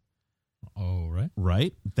 Oh, right.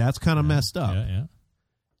 Right? That's kind of messed up. Yeah.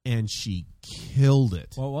 And she killed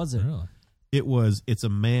it. What was it? Really? It's a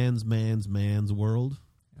man's world.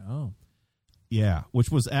 Oh. Yeah, which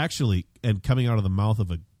was actually, and coming out of the mouth of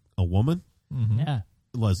a woman, Yeah.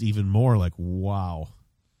 was even more like, wow.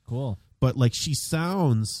 Cool. But like she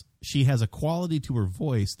has a quality to her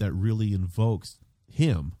voice that really invokes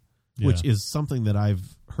him, which is something that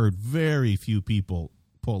I've heard very few people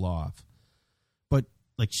pull off. But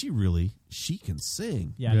like she can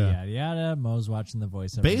sing. Yada, yada. Mo's watching The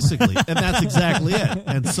Voice. Basically, and that's exactly it.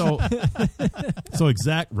 And so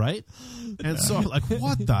exact, right? And so I'm like,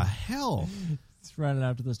 what the hell? He's running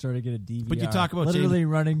out to the store to get a DVR. But you talk about literally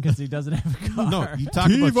running because he doesn't have a car. No, you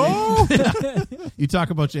talk about you talk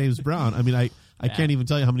about James Brown. I mean, I can't even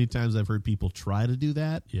tell you how many times I've heard people try to do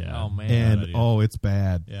that. Yeah. Oh man. And it's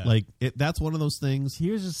bad. Yeah. Like that's one of those things. He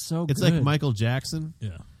was just so It's good. like Michael Jackson.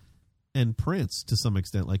 Yeah. And Prince to some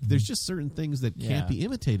extent. Like there's just certain things that can't be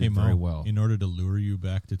imitated Mo, very well. In order to lure you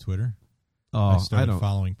back to Twitter, Oh, I started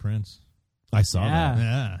following Prince. I saw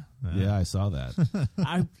Yeah. that. Yeah, I saw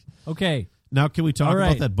that. Okay. Now, can we talk All right.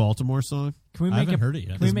 about that Baltimore song? Can we I make haven't heard it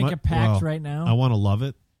yet. Can we make a pact Well, right now? I want to love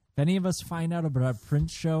it. If any of us find out about a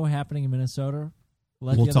Prince show happening in Minnesota,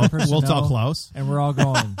 let We'll the other person we'll know, tell Klaus. and we're all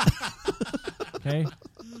going. Okay.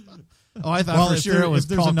 Oh, I thought for if sure it was if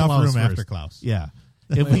there's called enough Klaus room first. after Klaus. Yeah.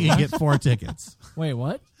 If we can get 4 tickets. Wait,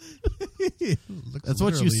 what? That's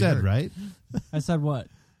what you said, right? I said what?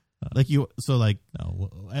 Like you, so like,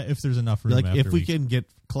 No, if there's enough room like after if we can get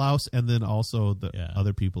Klaus and then also the Yeah.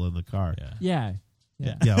 other people in the car. Yeah.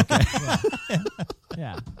 Yeah. Yeah, okay.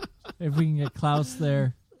 Yeah. If we can get Klaus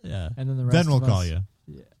there, Yeah. and then the rest Then we'll of call us- you.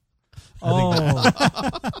 Yeah. Oh,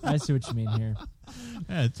 I see what you mean here.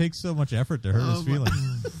 Yeah, it takes so much effort to hurt his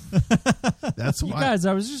feelings. That's You why. guys,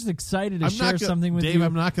 I was just excited to I'm share not gonna- something with Dave, you.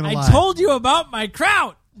 I'm not gonna I lie. told you about my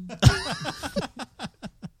kraut.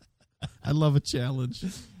 I love a challenge.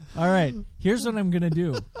 All right, here's what I'm going to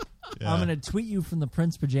do. Yeah. I'm going to tweet you from the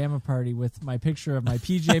Prince pajama party with my picture of my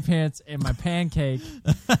PJ pants and my pancake.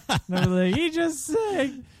 And I'm like, he just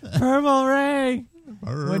sang Purple Rain.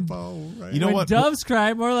 You know when what? doves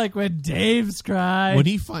cry, more like when Dave's cry. When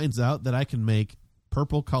he finds out that I can make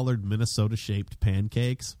purple-colored Minnesota-shaped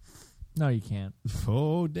pancakes. No, you can't.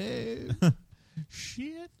 Oh, Dave.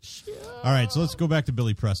 Shit. All right, so let's go back to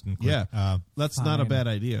Billy Preston quick. Yeah, that's not a bad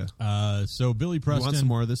idea. So Billy Preston. You want some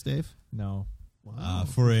more of this, Dave? No.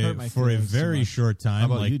 For a very short time.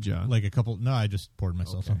 How about you, John? Like a couple. No, I just poured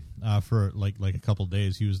myself some. For like a couple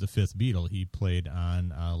days, he was the fifth Beatle. He played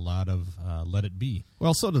on a lot of Let It Be.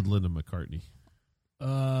 Well, so did Linda McCartney.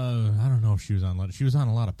 I don't know if she was on. She was on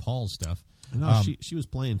a lot of Paul's stuff. No, she was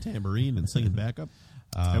playing tambourine and singing backup.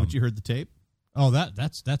 Haven't you heard the tape? Oh,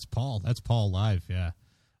 that's Paul. That's Paul live. Yeah,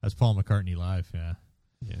 that's Paul McCartney live. Yeah.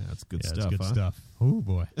 Yeah, that's good stuff. That's good huh? stuff. Oh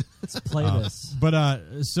boy, let's play this. But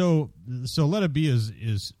so Let It Be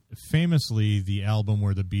is famously the album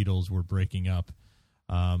where the Beatles were breaking up,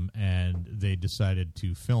 and they decided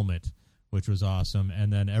to film it, which was awesome.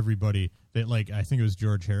 And then everybody, I think it was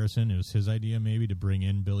George Harrison. It was his idea maybe to bring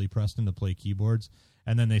in Billy Preston to play keyboards,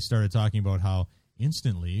 and then they started talking about how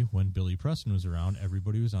instantly when Billy Preston was around,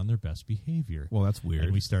 everybody was on their best behavior. Well, that's weird.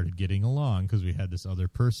 And we started getting along because we had this other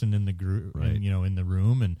person in the group, right. in the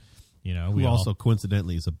room, and who also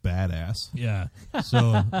coincidentally is a badass. Yeah.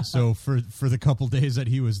 So for the couple days that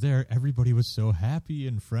he was there, everybody was so happy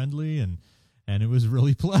and friendly, and it was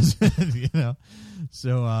really pleasant.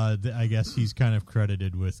 So I guess he's kind of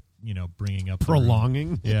credited with bringing up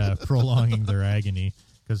prolonging their agony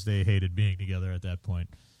because they hated being together at that point.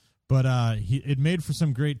 But it made for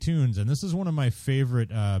some great tunes, and this is one of my favorite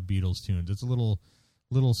Beatles tunes. It's a little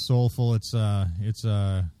soulful. It's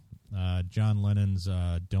John Lennon's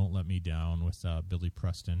 "Don't Let Me Down" with Billy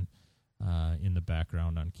Preston in the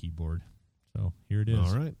background on keyboard. So here it is.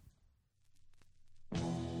 All right.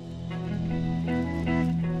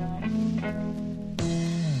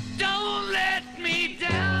 Don't let me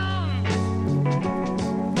down.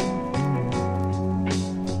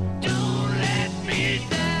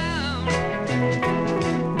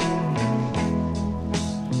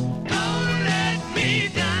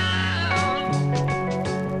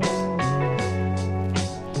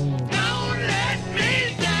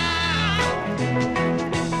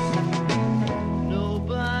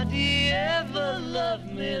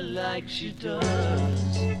 Like she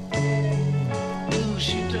does, oh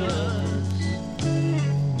she does,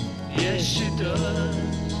 yes she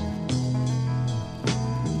does.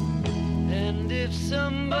 And if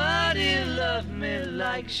somebody loved me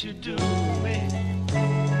like she do me,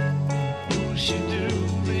 oh she do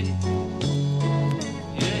me,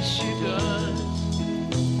 yes she does.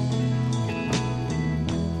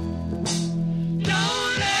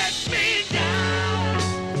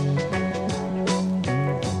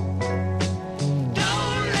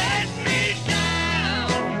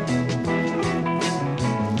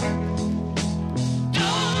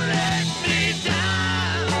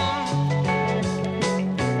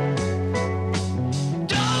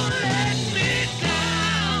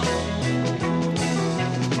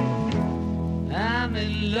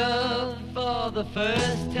 The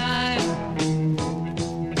first time,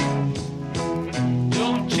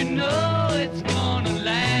 don't you know it's gonna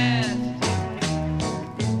last?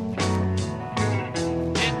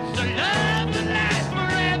 It's a love that lasts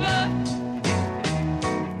forever.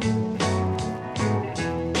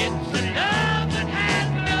 It's a love that has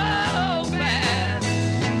no past.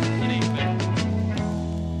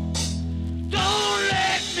 Don't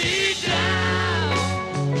let me down.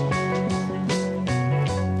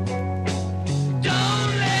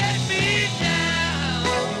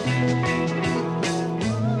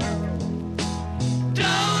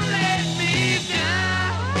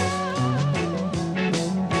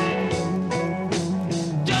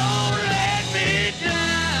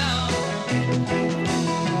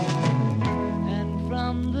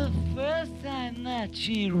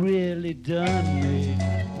 She really done me.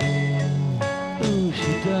 Ooh,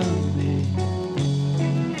 she done me.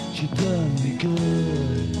 She done me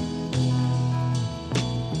good.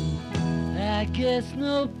 I guess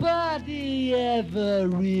nobody ever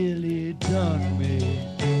really done me.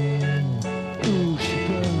 Ooh, she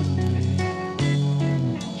done me.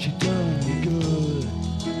 She done me good.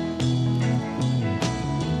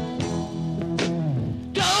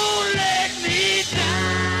 Don't let me down.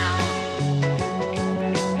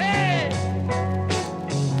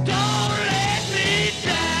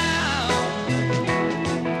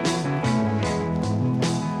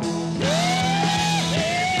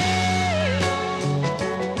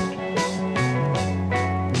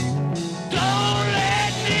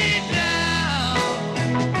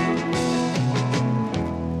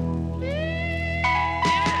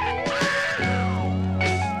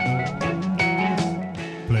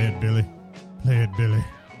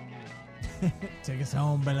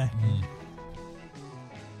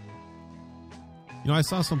 I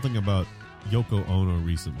saw something about Yoko Ono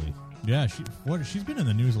recently. Yeah, she's been in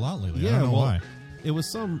the news a lot lately. I Yeah, don't know why. It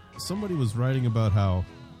was somebody was writing about how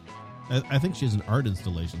I think she has an art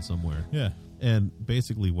installation somewhere. Yeah. And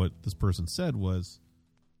basically what this person said was,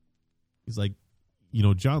 he's like,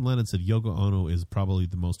 John Lennon said Yoko Ono is probably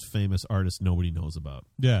the most famous artist nobody knows about.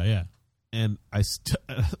 Yeah, yeah. And I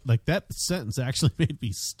like that sentence actually made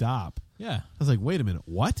me stop. Yeah. I was like, wait a minute,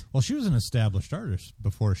 what? Well, she was an established artist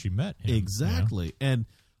before she met him. Exactly. And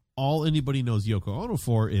all anybody knows Yoko Ono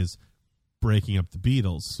for is breaking up the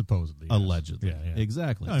Beatles. Supposedly. Yes. Allegedly. Yeah.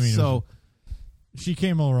 Exactly. I mean, so she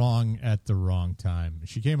came along at the wrong time.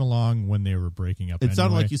 She came along when they were breaking up. It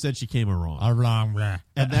sounded like you said she came wrong.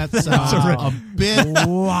 And that sounds a bit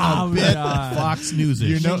Fox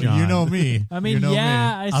News-ish. You know me. I mean,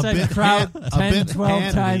 I said crowd 10,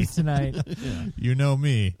 12 times tonight. Yeah. You know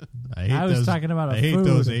me. I was talking about I hate food.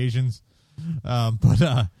 those Asians.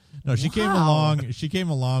 No, she came along. She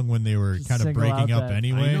came along when they were kind of breaking up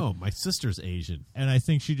anyway. I know. My sister's Asian, and I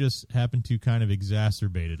think she just happened to kind of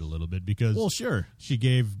exacerbate it a little bit because, sure, she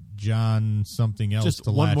gave John something else just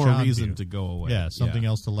to one latch more on reason to. to go away. Yeah, something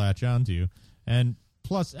else to latch onto, and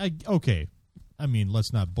plus, okay, I mean,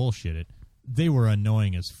 let's not bullshit it. They were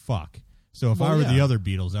annoying as fuck. So if I were the other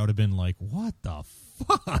Beatles, I would have been like, "What the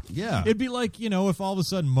fuck?" Yeah, it'd be like, if all of a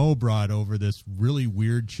sudden Mo brought over this really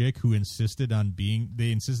weird chick who insisted on being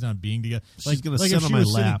together. She's gonna like sit on my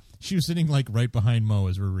lap. She was sitting like right behind Mo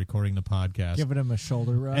as we're recording the podcast, Giving him a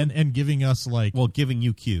shoulder rub. and giving us giving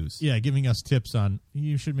you cues. Yeah, giving us tips on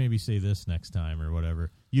you should maybe say this next time or whatever.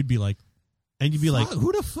 You'd be like,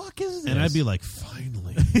 who the fuck is this? And I'd be like,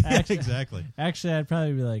 finally. Exactly. Actually, I'd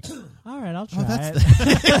probably be like, all right, I'll try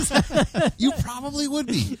it. You probably would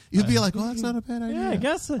be. You'd be like, well, that's not a bad idea. Yeah, I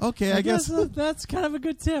guess. Okay, I guess that's kind of a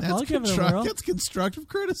good tip. I'll give it a whirl. That's constructive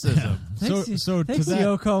criticism. So thanks, to that,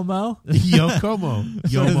 Yoko Mo. Yoko Mo.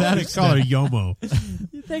 So to that extent, call her Yomo.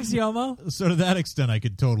 Thanks, Yomo. So to that extent, I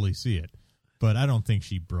could totally see it. But I don't think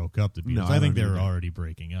she broke up the Beatles. No, I think they don't were either. already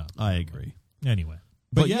breaking up. I agree. Anyway.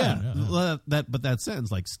 But that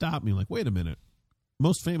sentence stopped me. Like, wait a minute,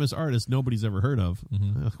 most famous artist nobody's ever heard of.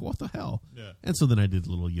 What the hell? Yeah. And so then I did a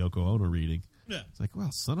little Yoko Ono reading. Yeah. It's like,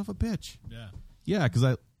 well, son of a bitch. Yeah. Yeah,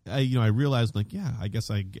 because I realized I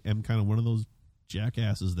guess I am kind of one of those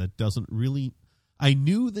jackasses that doesn't really. I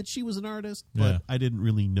knew that she was an artist, but I didn't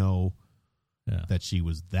really know that she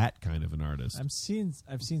was that kind of an artist. I've seen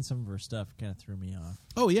some of her stuff. Kind of threw me off.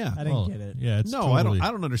 Oh yeah, I didn't get it. Yeah, it's no, totally...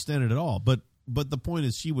 I don't understand it at all. But the point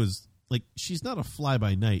is, she was like, she's not a fly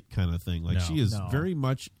by night kind of thing. Like she is very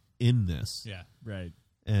much in this. Yeah, right.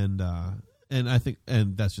 And I think,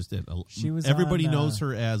 and that's just it. Everybody knows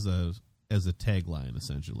her as a tagline,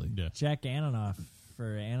 essentially. Yeah. Jack Antonoff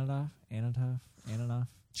for Antonoff.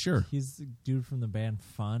 Sure, he's the dude from the band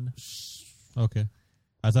Fun. Okay,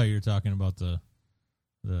 I thought you were talking about the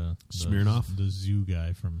Smirnoff, the zoo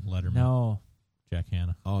guy from Letterman. No. Jack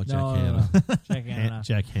Hanna. Oh, Jack Hanna. Jack Hanna.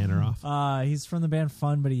 Jack Hanneroff. He's from the band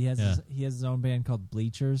Fun, but he has his own band called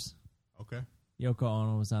Bleachers. Okay. Yoko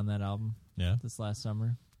Ono was on that album. Yeah. This last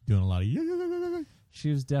summer. Doing a lot of. She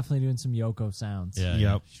was definitely doing some Yoko sounds. Yeah.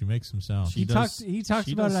 Yep. She makes some sounds. He talked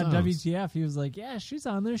about it on WTF. He was like, "Yeah, she's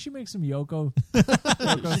on there. She makes some Yoko.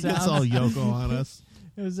 Yoko she sounds. gets all Yoko on us."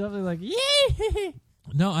 It was definitely like, "Yeah."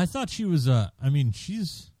 No, I thought she was. I mean,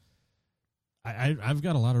 she's. I've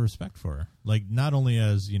got a lot of respect for her. Like, not only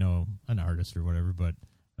as, an artist or whatever, but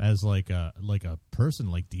as like a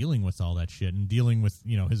person, like dealing with all that shit and dealing with,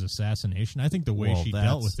 his assassination. I think the way she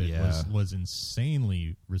dealt with it was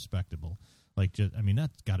insanely respectable. Like, just, I mean,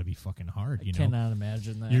 that's got to be fucking hard. I cannot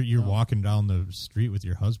imagine that. You're walking down the street with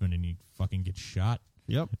your husband and you fucking get shot.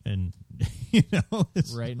 Yep. And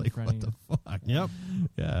it's right like, in front what of the you. fuck? Yep.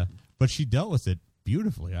 Yeah. But she dealt with it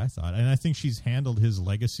beautifully, I thought, and I think she's handled his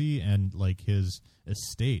legacy and like his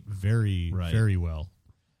estate very, very well.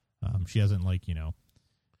 She hasn't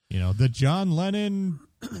the John Lennon,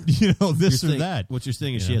 this or that. What you're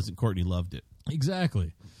saying is she hasn't Courtney loved it.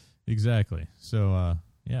 Exactly. So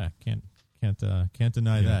can't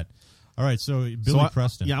deny that. All right, so Billy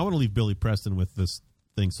Preston. I want to leave Billy Preston with this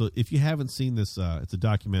thing. So if you haven't seen this, it's a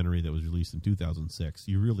documentary that was released in 2006.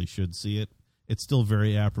 You really should see it. It's still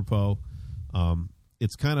very apropos.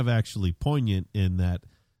 It's kind of actually poignant in that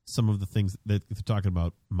some of the things that they're talking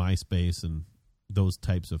about MySpace and those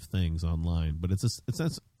types of things online, but it's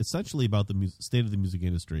essentially about the state of the music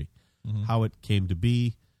industry, how it came to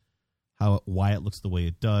be, why it looks the way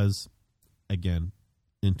it does. Again,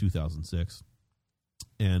 in 2006,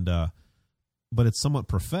 and but it's somewhat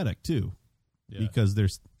prophetic too, because they're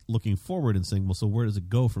looking forward and saying, well, so where does it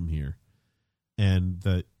go from here? And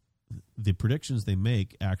the predictions they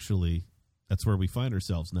make actually that's where we find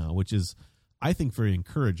ourselves now, which is, I think, very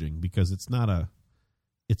encouraging because it's not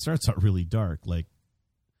it starts out really dark. Like,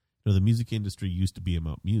 the music industry used to be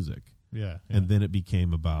about music. Yeah. And then it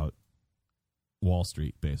became about Wall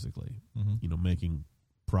Street, basically, making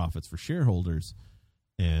profits for shareholders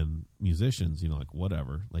and musicians, like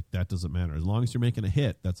whatever, like that doesn't matter. As long as you're making a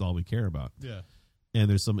hit, that's all we care about. Yeah. And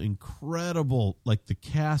there's some incredible, like the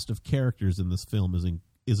cast of characters in this film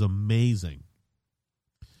is amazing.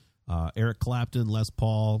 Eric Clapton, Les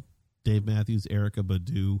Paul, Dave Matthews, Erykah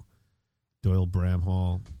Badu, Doyle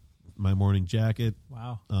Bramhall, My Morning Jacket.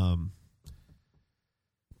 Wow.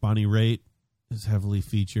 Bonnie Raitt is heavily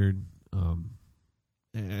featured.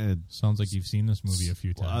 And sounds like you've seen this movie a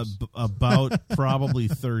few times. About probably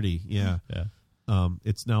 30. Yeah. Yeah.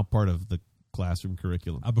 It's now part of the classroom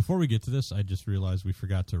curriculum. Before we get to this, I just realized we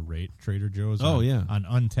forgot to rate Trader Joe's on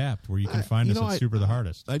Untapped, where you can find us at Super the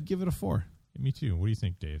Hardest. I'd give it a 4. Me too. What do you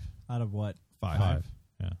think, Dave? Out of what? 5.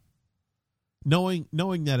 Yeah. Knowing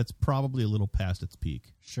that it's probably a little past its peak.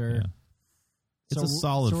 Sure. Yeah. It's a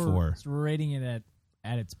solid 4. So we're rating it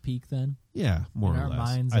at its peak then? Yeah, more or less.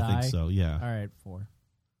 Mind's I eye? think so, yeah. All right, 4.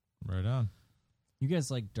 Right on. You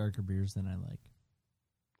guys like darker beers than I like.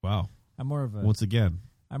 Wow. I'm more of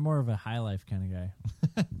a high life kind of guy.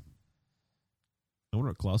 I wonder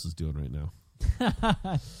what Klaus is doing right now.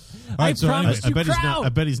 All right, so promise you, I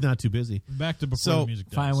bet he's not too busy. Back to before the music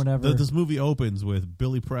dies. Fine, whatever. This movie opens with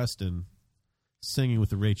Billy Preston singing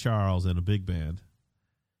with the Ray Charles and a big band,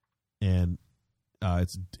 and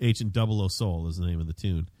it's H and Double O Soul is the name of the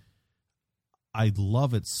tune. I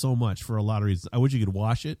love it so much for a lot of reasons. I wish you could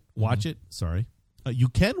watch it. Sorry, you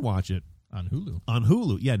can watch it on Hulu. On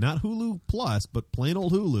Hulu, yeah, not Hulu Plus, but plain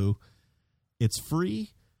old Hulu. It's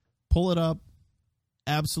free. Pull it up.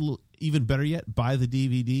 Absolute. Even better yet, buy the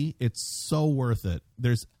DVD. It's so worth it.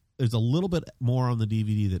 There's a little bit more on the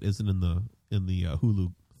DVD that isn't in the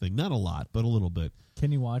Hulu thing. Not a lot, but a little bit.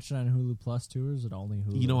 Can you watch it on Hulu Plus too, or is it only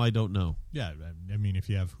Hulu? I don't know. Yeah, I mean, if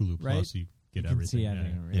you have Hulu Plus, right? you get you everything.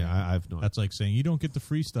 I've no. That's like saying you don't get the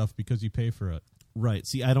free stuff because you pay for it. Right.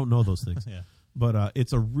 See, I don't know those things. Yeah. But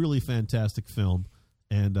it's a really fantastic film,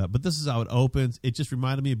 and but this is how it opens. It just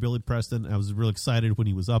reminded me of Billy Preston. I was really excited when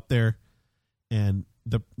he was up there, and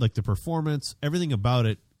the performance, everything about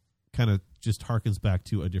it, kind of just harkens back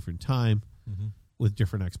to a different time with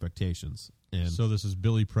different expectations. And so this is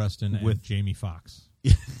Billy Preston with Jamie Foxx.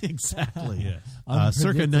 Exactly. Yeah.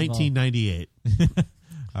 Circa 1998.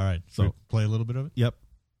 All right. So we play a little bit of it. Yep.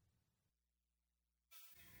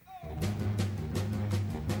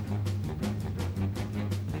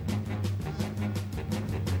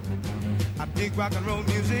 I dig rock and roll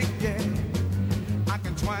music, yeah. I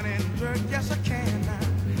can twine and jerk, yes I can.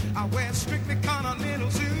 I wear strictly continental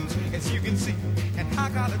shoes, as you can see, and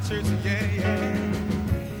high-collar shirts, yeah.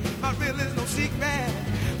 My real is no secret,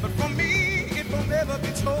 but for me it will never be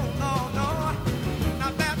told, no.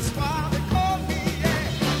 Now that's why they call me, yeah.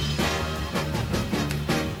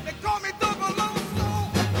 They call me Double O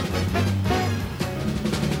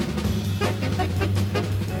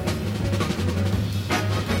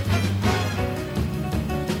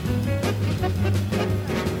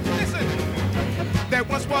There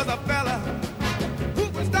once was a fella who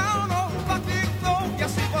was down on fucking floor.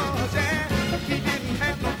 Yes, he was, yeah. He didn't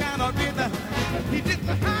have no kind of rhythm. He didn't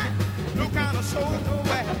have no kind of soul, no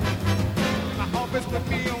way. My office put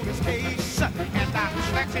me on his case, and I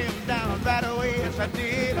slacked him down right away. Yes, I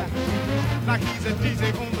did. Like he's a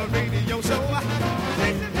DJ on the radio, so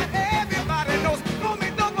listen to everybody knows. Call me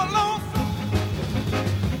Double O.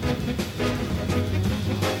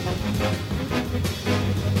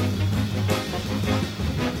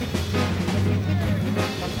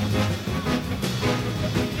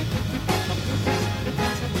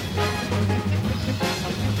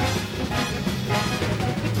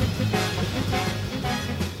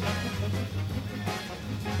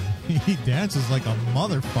 He dances like a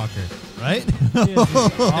motherfucker, right? And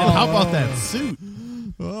how about that suit?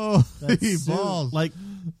 Oh, That he suit. balls. Like,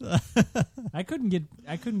 I couldn't get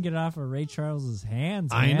it off of Ray Charles's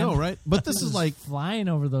hands. I man. know, right? But this He is was like flying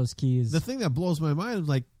over those keys. the thing that blows my mind is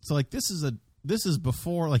like, so like this is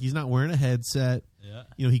before, like he's not wearing a headset.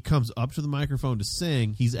 Yeah. He comes up to the microphone to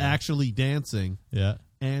sing. He's actually dancing. Yeah.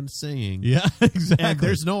 And singing. Yeah, exactly. And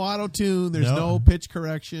there's no auto tune. There's no pitch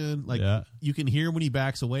correction. Like you can hear when he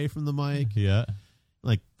backs away from the mic. Yeah.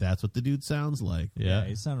 Like that's what the dude sounds like. Yeah,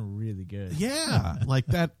 he sounded really good. Yeah. Like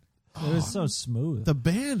that. It was so smooth. The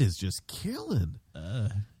band is just killing.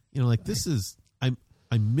 Like this is I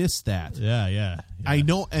miss that. Yeah. I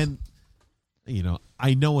know, and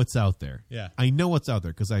I know it's out there. Yeah. I know it's out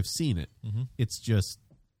there because I've seen it. Mhm. It's just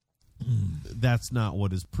that's not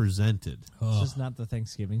what is presented. It's just not the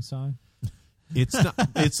Thanksgiving song. It's not.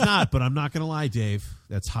 It's not. But I'm not going to lie, Dave.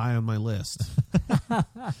 That's high on my list.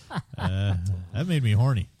 That made me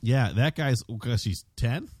horny. Yeah, that guy's because he's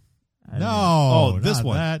 10. No, oh, this not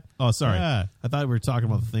one. That. Oh, sorry. Yeah. I thought we were talking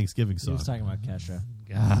about the Thanksgiving He song. was talking about Kesha.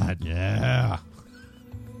 God, yeah.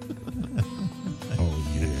 Oh,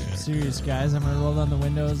 yeah. Serious, guys. I'm going to roll down the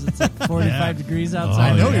windows. It's like 45 degrees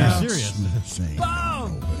outside. I know yeah. you're serious.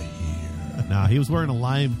 Boom! Nah, he was wearing a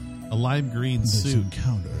lime green suit.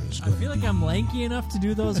 I feel like I'm lanky enough to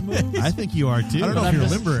do those moves. I think you are too. I don't know if you're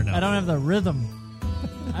limber enough. I don't have the rhythm.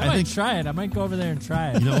 I might try it. I might go over there and try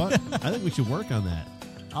it. You know what? I think we should work on that.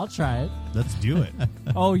 I'll try it. Let's do it.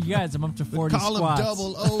 Oh, you guys, I'm up to 40 Call squats. him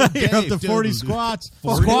double O. You're up to 40 squats.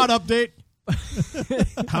 40? Squat update.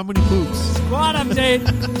 How many poops? Squat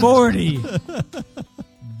update 40.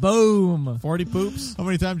 Boom. 40 poops? How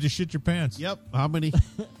many times you shit your pants? Yep. How many?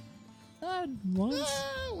 Once.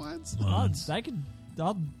 Once. I'll Just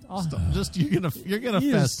you're gonna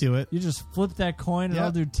you fess to it. You just flip that coin and Yep.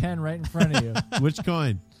 I'll do 10 right in front of you. Which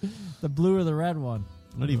coin? The blue or the red one.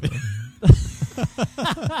 What do you mean?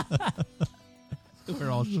 We're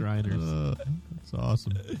all Shriners. That's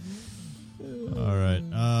awesome. All right.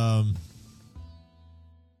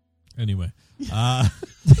 Anyway,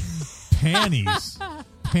 panties.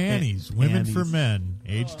 Panties. Women for men,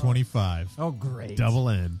 age 25. Oh, great. Double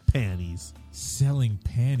N. Panties. Selling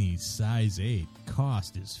panties size 8.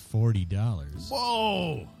 Cost is $40.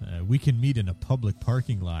 Whoa. We can meet in a public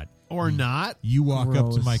parking lot. Or not. You walk up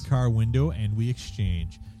to Gross. my car window and we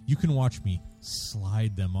exchange. You can watch me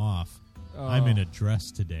slide them off. Oh. I'm in a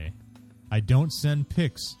dress today. I don't send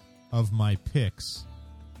pics of my pics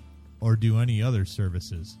or do any other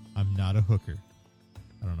services. I'm not a hooker.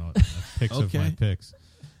 I don't know. Pics of my pics.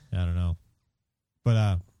 I don't know.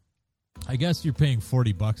 But I guess you're paying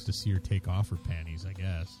 $40 to see her take off her panties, I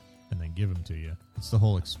guess, and then give them to you. It's the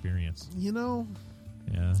whole experience. You know.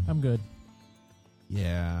 Yeah. I'm good.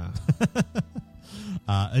 Yeah.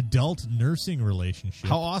 Adult nursing relationship.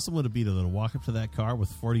 How awesome would it be to walk up to that car with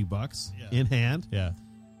 $40 in hand? Yeah.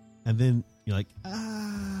 And then you're like,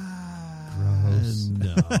 Gross.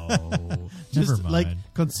 No. Never Just like mind.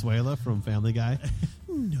 Consuela from Family Guy.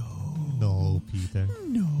 No, Peter.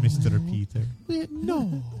 No. Mr. Peter.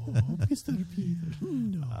 No. Mr. Peter.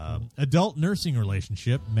 No. Adult nursing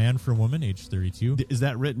relationship. Man for woman, age 32. Is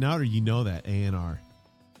that written out or you know that? A&R?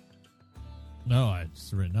 No,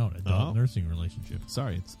 it's written out. Adult nursing relationship.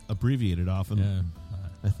 Sorry, it's abbreviated often. Yeah.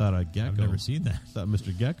 I thought Gecko. I've never seen that. I thought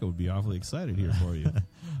Mr. Gecko would be awfully excited here for you.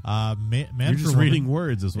 Man You're for just woman, reading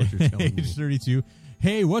words is what you're telling me. age 32.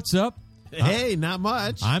 Hey, what's up? Hey, not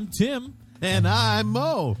much. I'm Tim. And I'm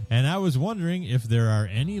Mo. And I was wondering if there are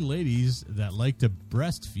any ladies that like to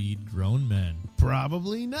breastfeed grown men.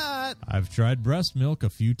 Probably not. I've tried breast milk a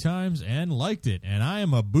few times and liked it, and I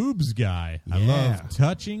am a boobs guy. I Yeah. love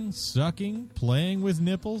touching, sucking, playing with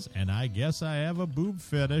nipples, and I guess I have a boob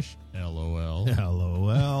fetish. LOL.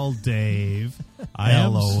 LOL, Dave. I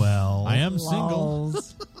am single.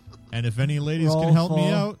 Lols. And if any ladies Roll can help me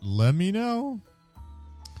full. out, let me know.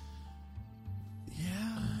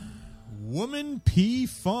 Yeah. Woman pee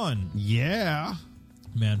fun. Yeah.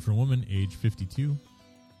 Man for woman, age 52.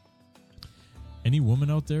 Any woman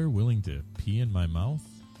out there willing to pee in my mouth?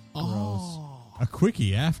 Oh. A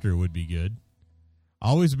quickie after would be good.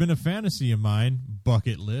 Always been a fantasy of mine.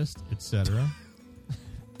 Bucket list, etc.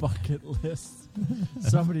 Bucket list.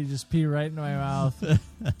 Somebody just pee right in my mouth.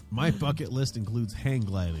 My bucket list includes hang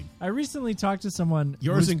gliding. I recently talked to someone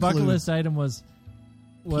Yours whose bucket include list item was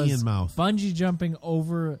pee in mouth. bungee jumping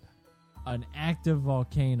over an active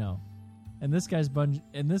volcano. And this guy's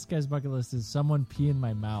bucket list is someone pee in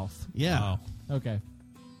my mouth. Yeah. Wow. Okay.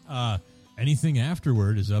 Anything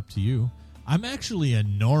afterward is up to you. I'm actually a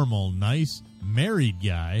normal, nice, married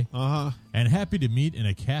guy. And happy to meet in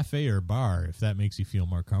a cafe or bar if that makes you feel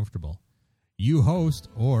more comfortable. You host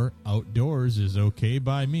or outdoors is okay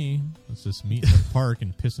by me. Let's just meet in the park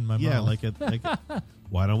and piss in my Yeah, mouth.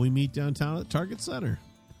 why don't we meet downtown at Target Center?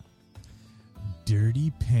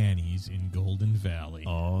 Dirty panties in Golden Valley.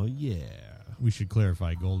 Oh, yeah. We should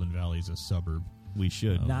clarify Golden Valley is a suburb. We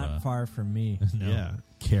should. Not far from me. No. Yeah.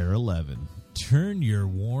 Care 11. Turn your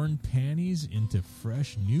worn panties into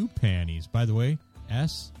fresh new panties. By the way,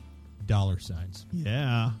 $.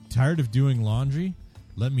 Yeah. Tired of doing laundry?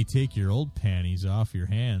 Let me take your old panties off your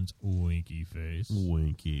hands, winky face.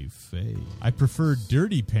 Winky face. I prefer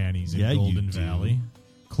dirty panties in Yeah, you Golden do. Valley.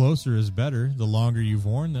 Closer is better. The longer you've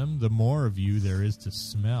worn them, the more of you there is to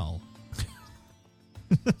smell.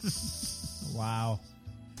 Wow.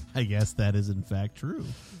 I guess that is in fact true.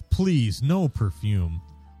 Please, no perfume.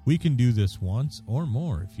 We can do this once or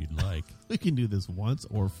more if you'd like. We can do this once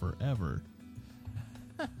or forever.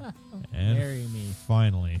 And Marry me.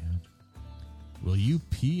 finally, will you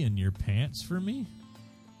pee in your pants for me?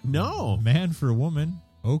 No. Man for woman,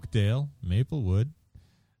 Oakdale, Maplewood.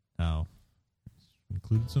 Now,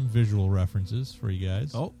 included some visual references for you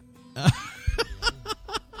guys. Oh.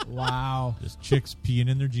 Wow. Just chicks peeing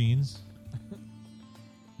in their jeans.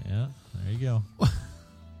 Yeah, there you go.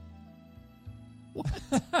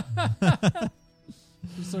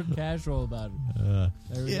 You're so casual about it.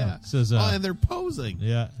 There we Yeah. go. Says, and they're posing.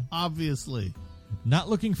 Yeah. Obviously. Not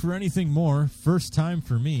looking for anything more. First time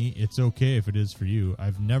for me. It's okay if it is for you.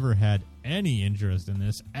 I've never had any interest in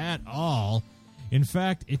this at all. In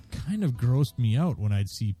fact, it kind of grossed me out when I'd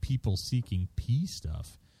see people seeking pee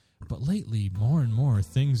stuff. But lately, more and more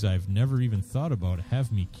things I've never even thought about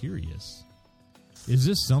have me curious. Is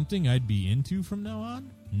this something I'd be into from now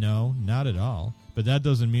on? No, not at all. But that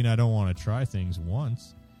doesn't mean I don't want to try things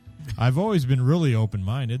once. I've always been really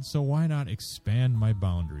open-minded, so why not expand my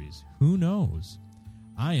boundaries? Who knows?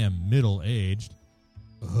 I am middle-aged.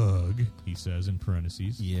 Ugh, he says in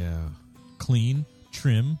parentheses. Yeah. Clean,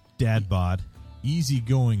 trim, dad bod,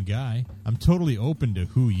 easygoing guy. I'm totally open to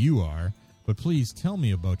who you are, but please tell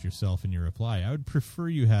me about yourself in your reply. I would prefer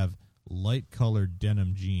you have light-colored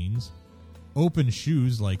denim jeans, open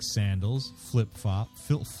shoes like sandals, flip-flops,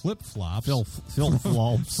 Flip-flops.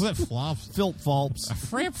 flip-flops, Filp-flops.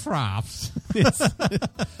 flip-flops.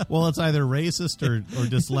 Well, it's either racist or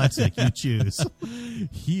dyslexic. You choose.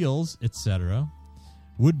 Heels, etc.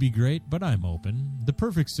 Would be great, but I'm open. The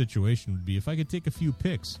perfect situation would be if I could take a few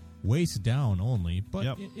pics, waist down only, but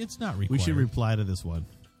Yep. it's not required. We should reply to this one.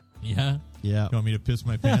 Yeah? Yeah. You want me to piss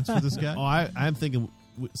my pants for this guy? Oh, I'm thinking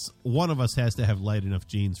one of us has to have light enough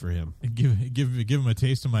jeans for him. Give him a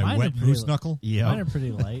taste of my Mine are wet pretty moose li- knuckle? Yeah. Mine are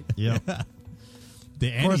pretty light. Yep.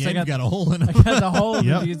 The Of course, Annie I got a hole in it. I got the hole in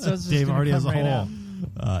Yep. it. So it's just Dave gonna already has come a right hole.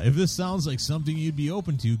 out. If this sounds like something you'd be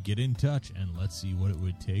open to, get in touch and let's see what it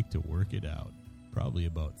would take to work it out. Probably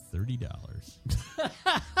about $30.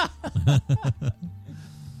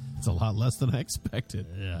 It's a lot less than I expected.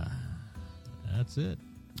 Yeah. That's it.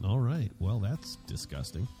 All right. Well, that's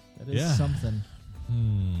disgusting. That is something.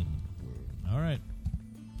 All right.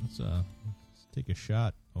 Let's take a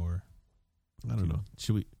shot or I don't know.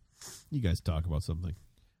 Should we? You guys talk about something.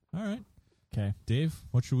 All right. Okay. Dave,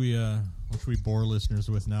 what should we bore listeners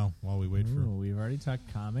with now while we wait for We've already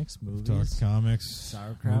talked comics, movies. talked comics,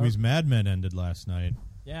 sauerkraut. movies. Mad Men ended last night.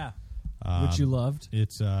 Yeah. Which you loved.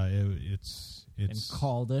 It's And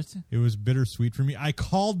called it. It was bittersweet for me. I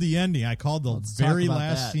called the ending. I called the Let's talk very about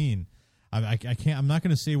last that. scene. I can't. I'm not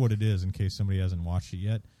going to say what it is in case somebody hasn't watched it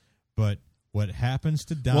yet. But what happens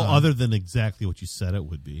to Don? Well, other than exactly what you said it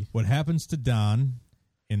would be. What happens to Don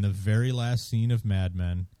in the very last scene of Mad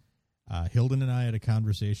Men? Hilden and I had a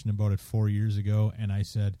conversation about it 4 years ago, and I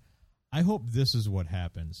said, I hope this is what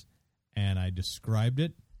happens. And I described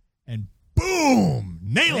it, and boom!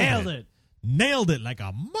 Nailed it! Nailed it like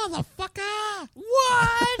a motherfucker!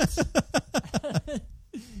 What?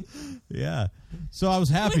 Yeah. So I was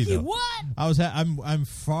happy, Wiki, though. what? I was. I'm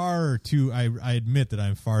far too. I admit that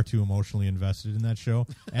I'm far too emotionally invested in that show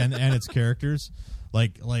and its characters.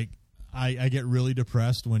 Like I get really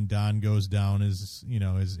depressed when Don goes down his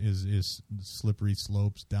slippery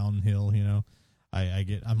slopes downhill. You know,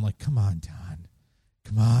 I'm like, come on, Don,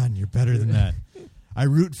 come on, you're better than that. I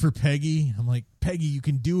root for Peggy. I'm like, Peggy, you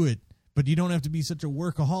can do it, but you don't have to be such a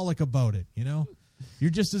workaholic about it. You know.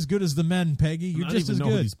 You're just as good as the men, Peggy. You're I just don't as even know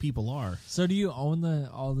good. who these people are. So do you own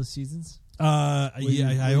all the seasons?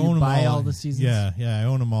 I own them buy all. all the seasons? Yeah, I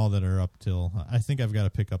own them all that are up till. I think I've got to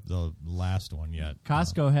pick up the last one yet.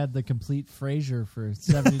 Costco had the complete Frasier for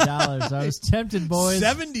 $70. I was tempted, boys.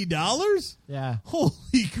 $70? Yeah. Holy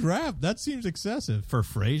crap! That seems excessive for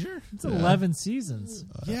Frasier. It's 11 seasons.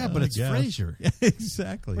 Yeah, but it's Frasier. Yeah,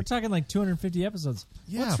 exactly. We're talking like 250 episodes.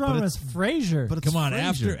 Yeah, What's but wrong with it's- Frasier? but it's Come on,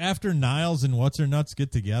 Frasier. after Niles and What's Her Nuts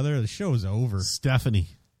get together, the show's over. Stephanie.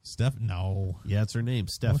 No. Yeah, it's her name.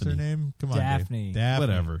 Stephanie. What's her name? Come on, Daphne. Dave. Daphne.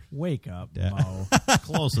 Whatever. Wake up, Da- Mo.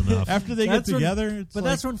 Close enough. After they That's get when- together, it's but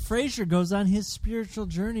like, that's when Frasier goes on his spiritual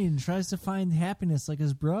journey and tries to find happiness like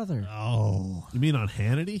his brother. oh, You mean on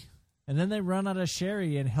Hannity? And then they run out of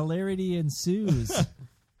sherry and hilarity ensues.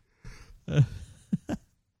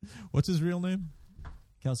 what's his real name?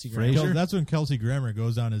 Kelsey Frasier? Grammer. That's when Kelsey Grammer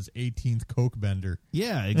goes on his 18th Coke bender.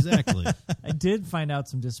 Yeah, exactly. I did find out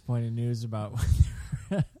some disappointing news about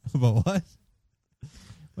About what?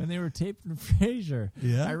 when they were taping Frasier.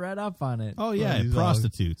 Yeah? I read up on it. Oh yeah, Well, he's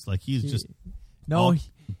prostitutes. Like he's just No, all he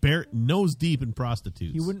nose deep in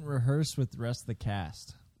prostitutes. wouldn't rehearse with the rest of the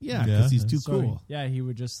cast. Yeah, because he's too So, cool. Yeah, he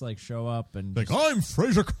would just like show up and Like, just, I'm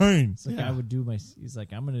Fraser Crane. It's like Yeah. I would do my. He's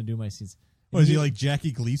like, I'm going to do my scenes. Was he like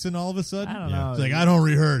Jackie Gleason all of a sudden? I don't know. It's like, I don't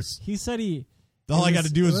rehearse. He said he. All I got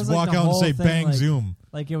to do is walk out and say bang like, zoom.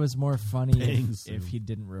 Like it was more funny Bang if he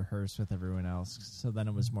didn't rehearse with everyone else. So then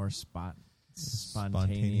it was more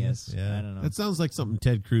spontaneous. Yeah. I don't know. That sounds like something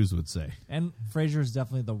Ted Cruz would say. And Frasier is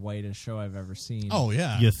definitely the whitest show I've ever seen. Oh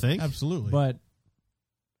yeah, You think? Absolutely. But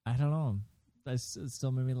I don't know. It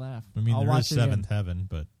still made me laugh. I mean, I'll there watch is it Seventh again. Heaven,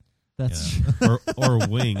 but That's yeah. or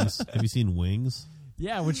Wings. Have you seen Wings?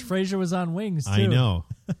 Yeah, which Frasier was on Wings too. I know.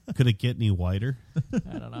 Could it get any whiter? I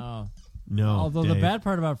don't know. No. Although the Dave. bad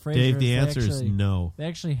part about Frasier Dave, is the they answer is actually- no. They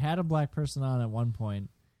actually had a black person on at one point,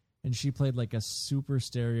 and she played like a super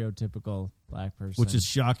stereotypical black person, Which is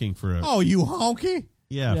shocking for a. Oh, you honky?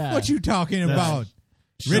 Yeah. Yeah. What you talking That's about?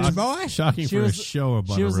 Rich boy? Shocking She for was- a show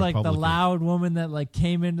about She a was like the Republican. loud woman that like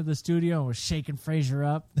came into the studio and was shaking Frasier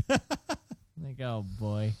up. Like, oh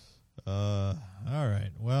boy. All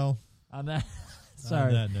right. Well, On that,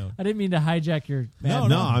 sorry, that note. I didn't mean to hijack your. No,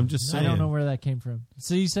 I'm just saying. I don't know where that came from.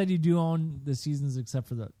 So you said you do own the seasons except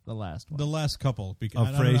for the last one. the last couple. Because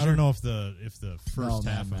Of I don't Frasier? know if the first Oh,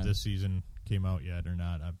 half man. of this season came out yet or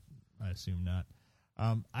not. I assume not.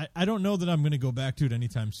 I don't know that I'm going to go back to it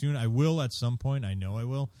anytime soon. I will at some point. I know I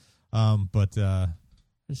will. But I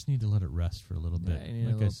just need to let it rest for a little bit. Yeah, you need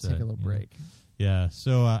Like a I little, said, take a little you know. break. Yeah.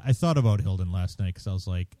 So I thought about Hilden last night because I was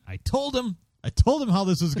like, I told him how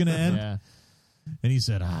this was going to end. Yeah. And he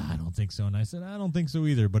said, I don't think so. And I said, I don't think so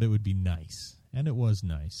either, but it would be nice. And it was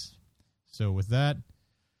nice. So with that,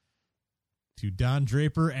 to Don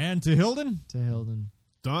Draper and to Hilden. To Hilden.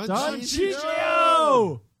 Don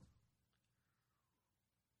Ciccio!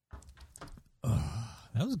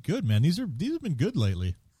 That was good, man. These have been good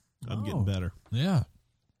lately. I'm getting better. Yeah.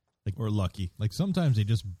 Or lucky. Like sometimes they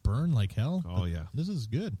just burn like hell. Oh, yeah. This is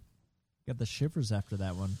good. Got the shivers after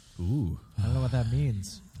that one. Ooh. I don't know what that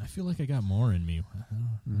means. I feel like I got more in me. I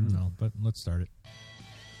don't know, but let's start it.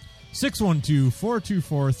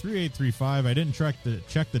 612-424-3835. I didn't check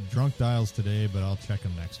the drunk dials today, but I'll check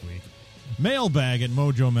them next week. Mailbag at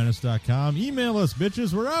mojomenace.com. Email us,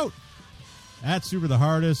 bitches. We're out. At Super the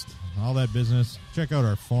Hardest. All that business. Check out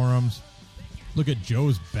our forums. Look at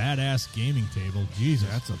Joe's badass gaming table. Jesus.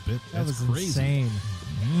 That's a bit. That That's was crazy. insane.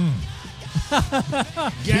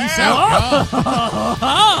 Peace out,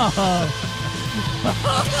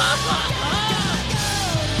 y'all.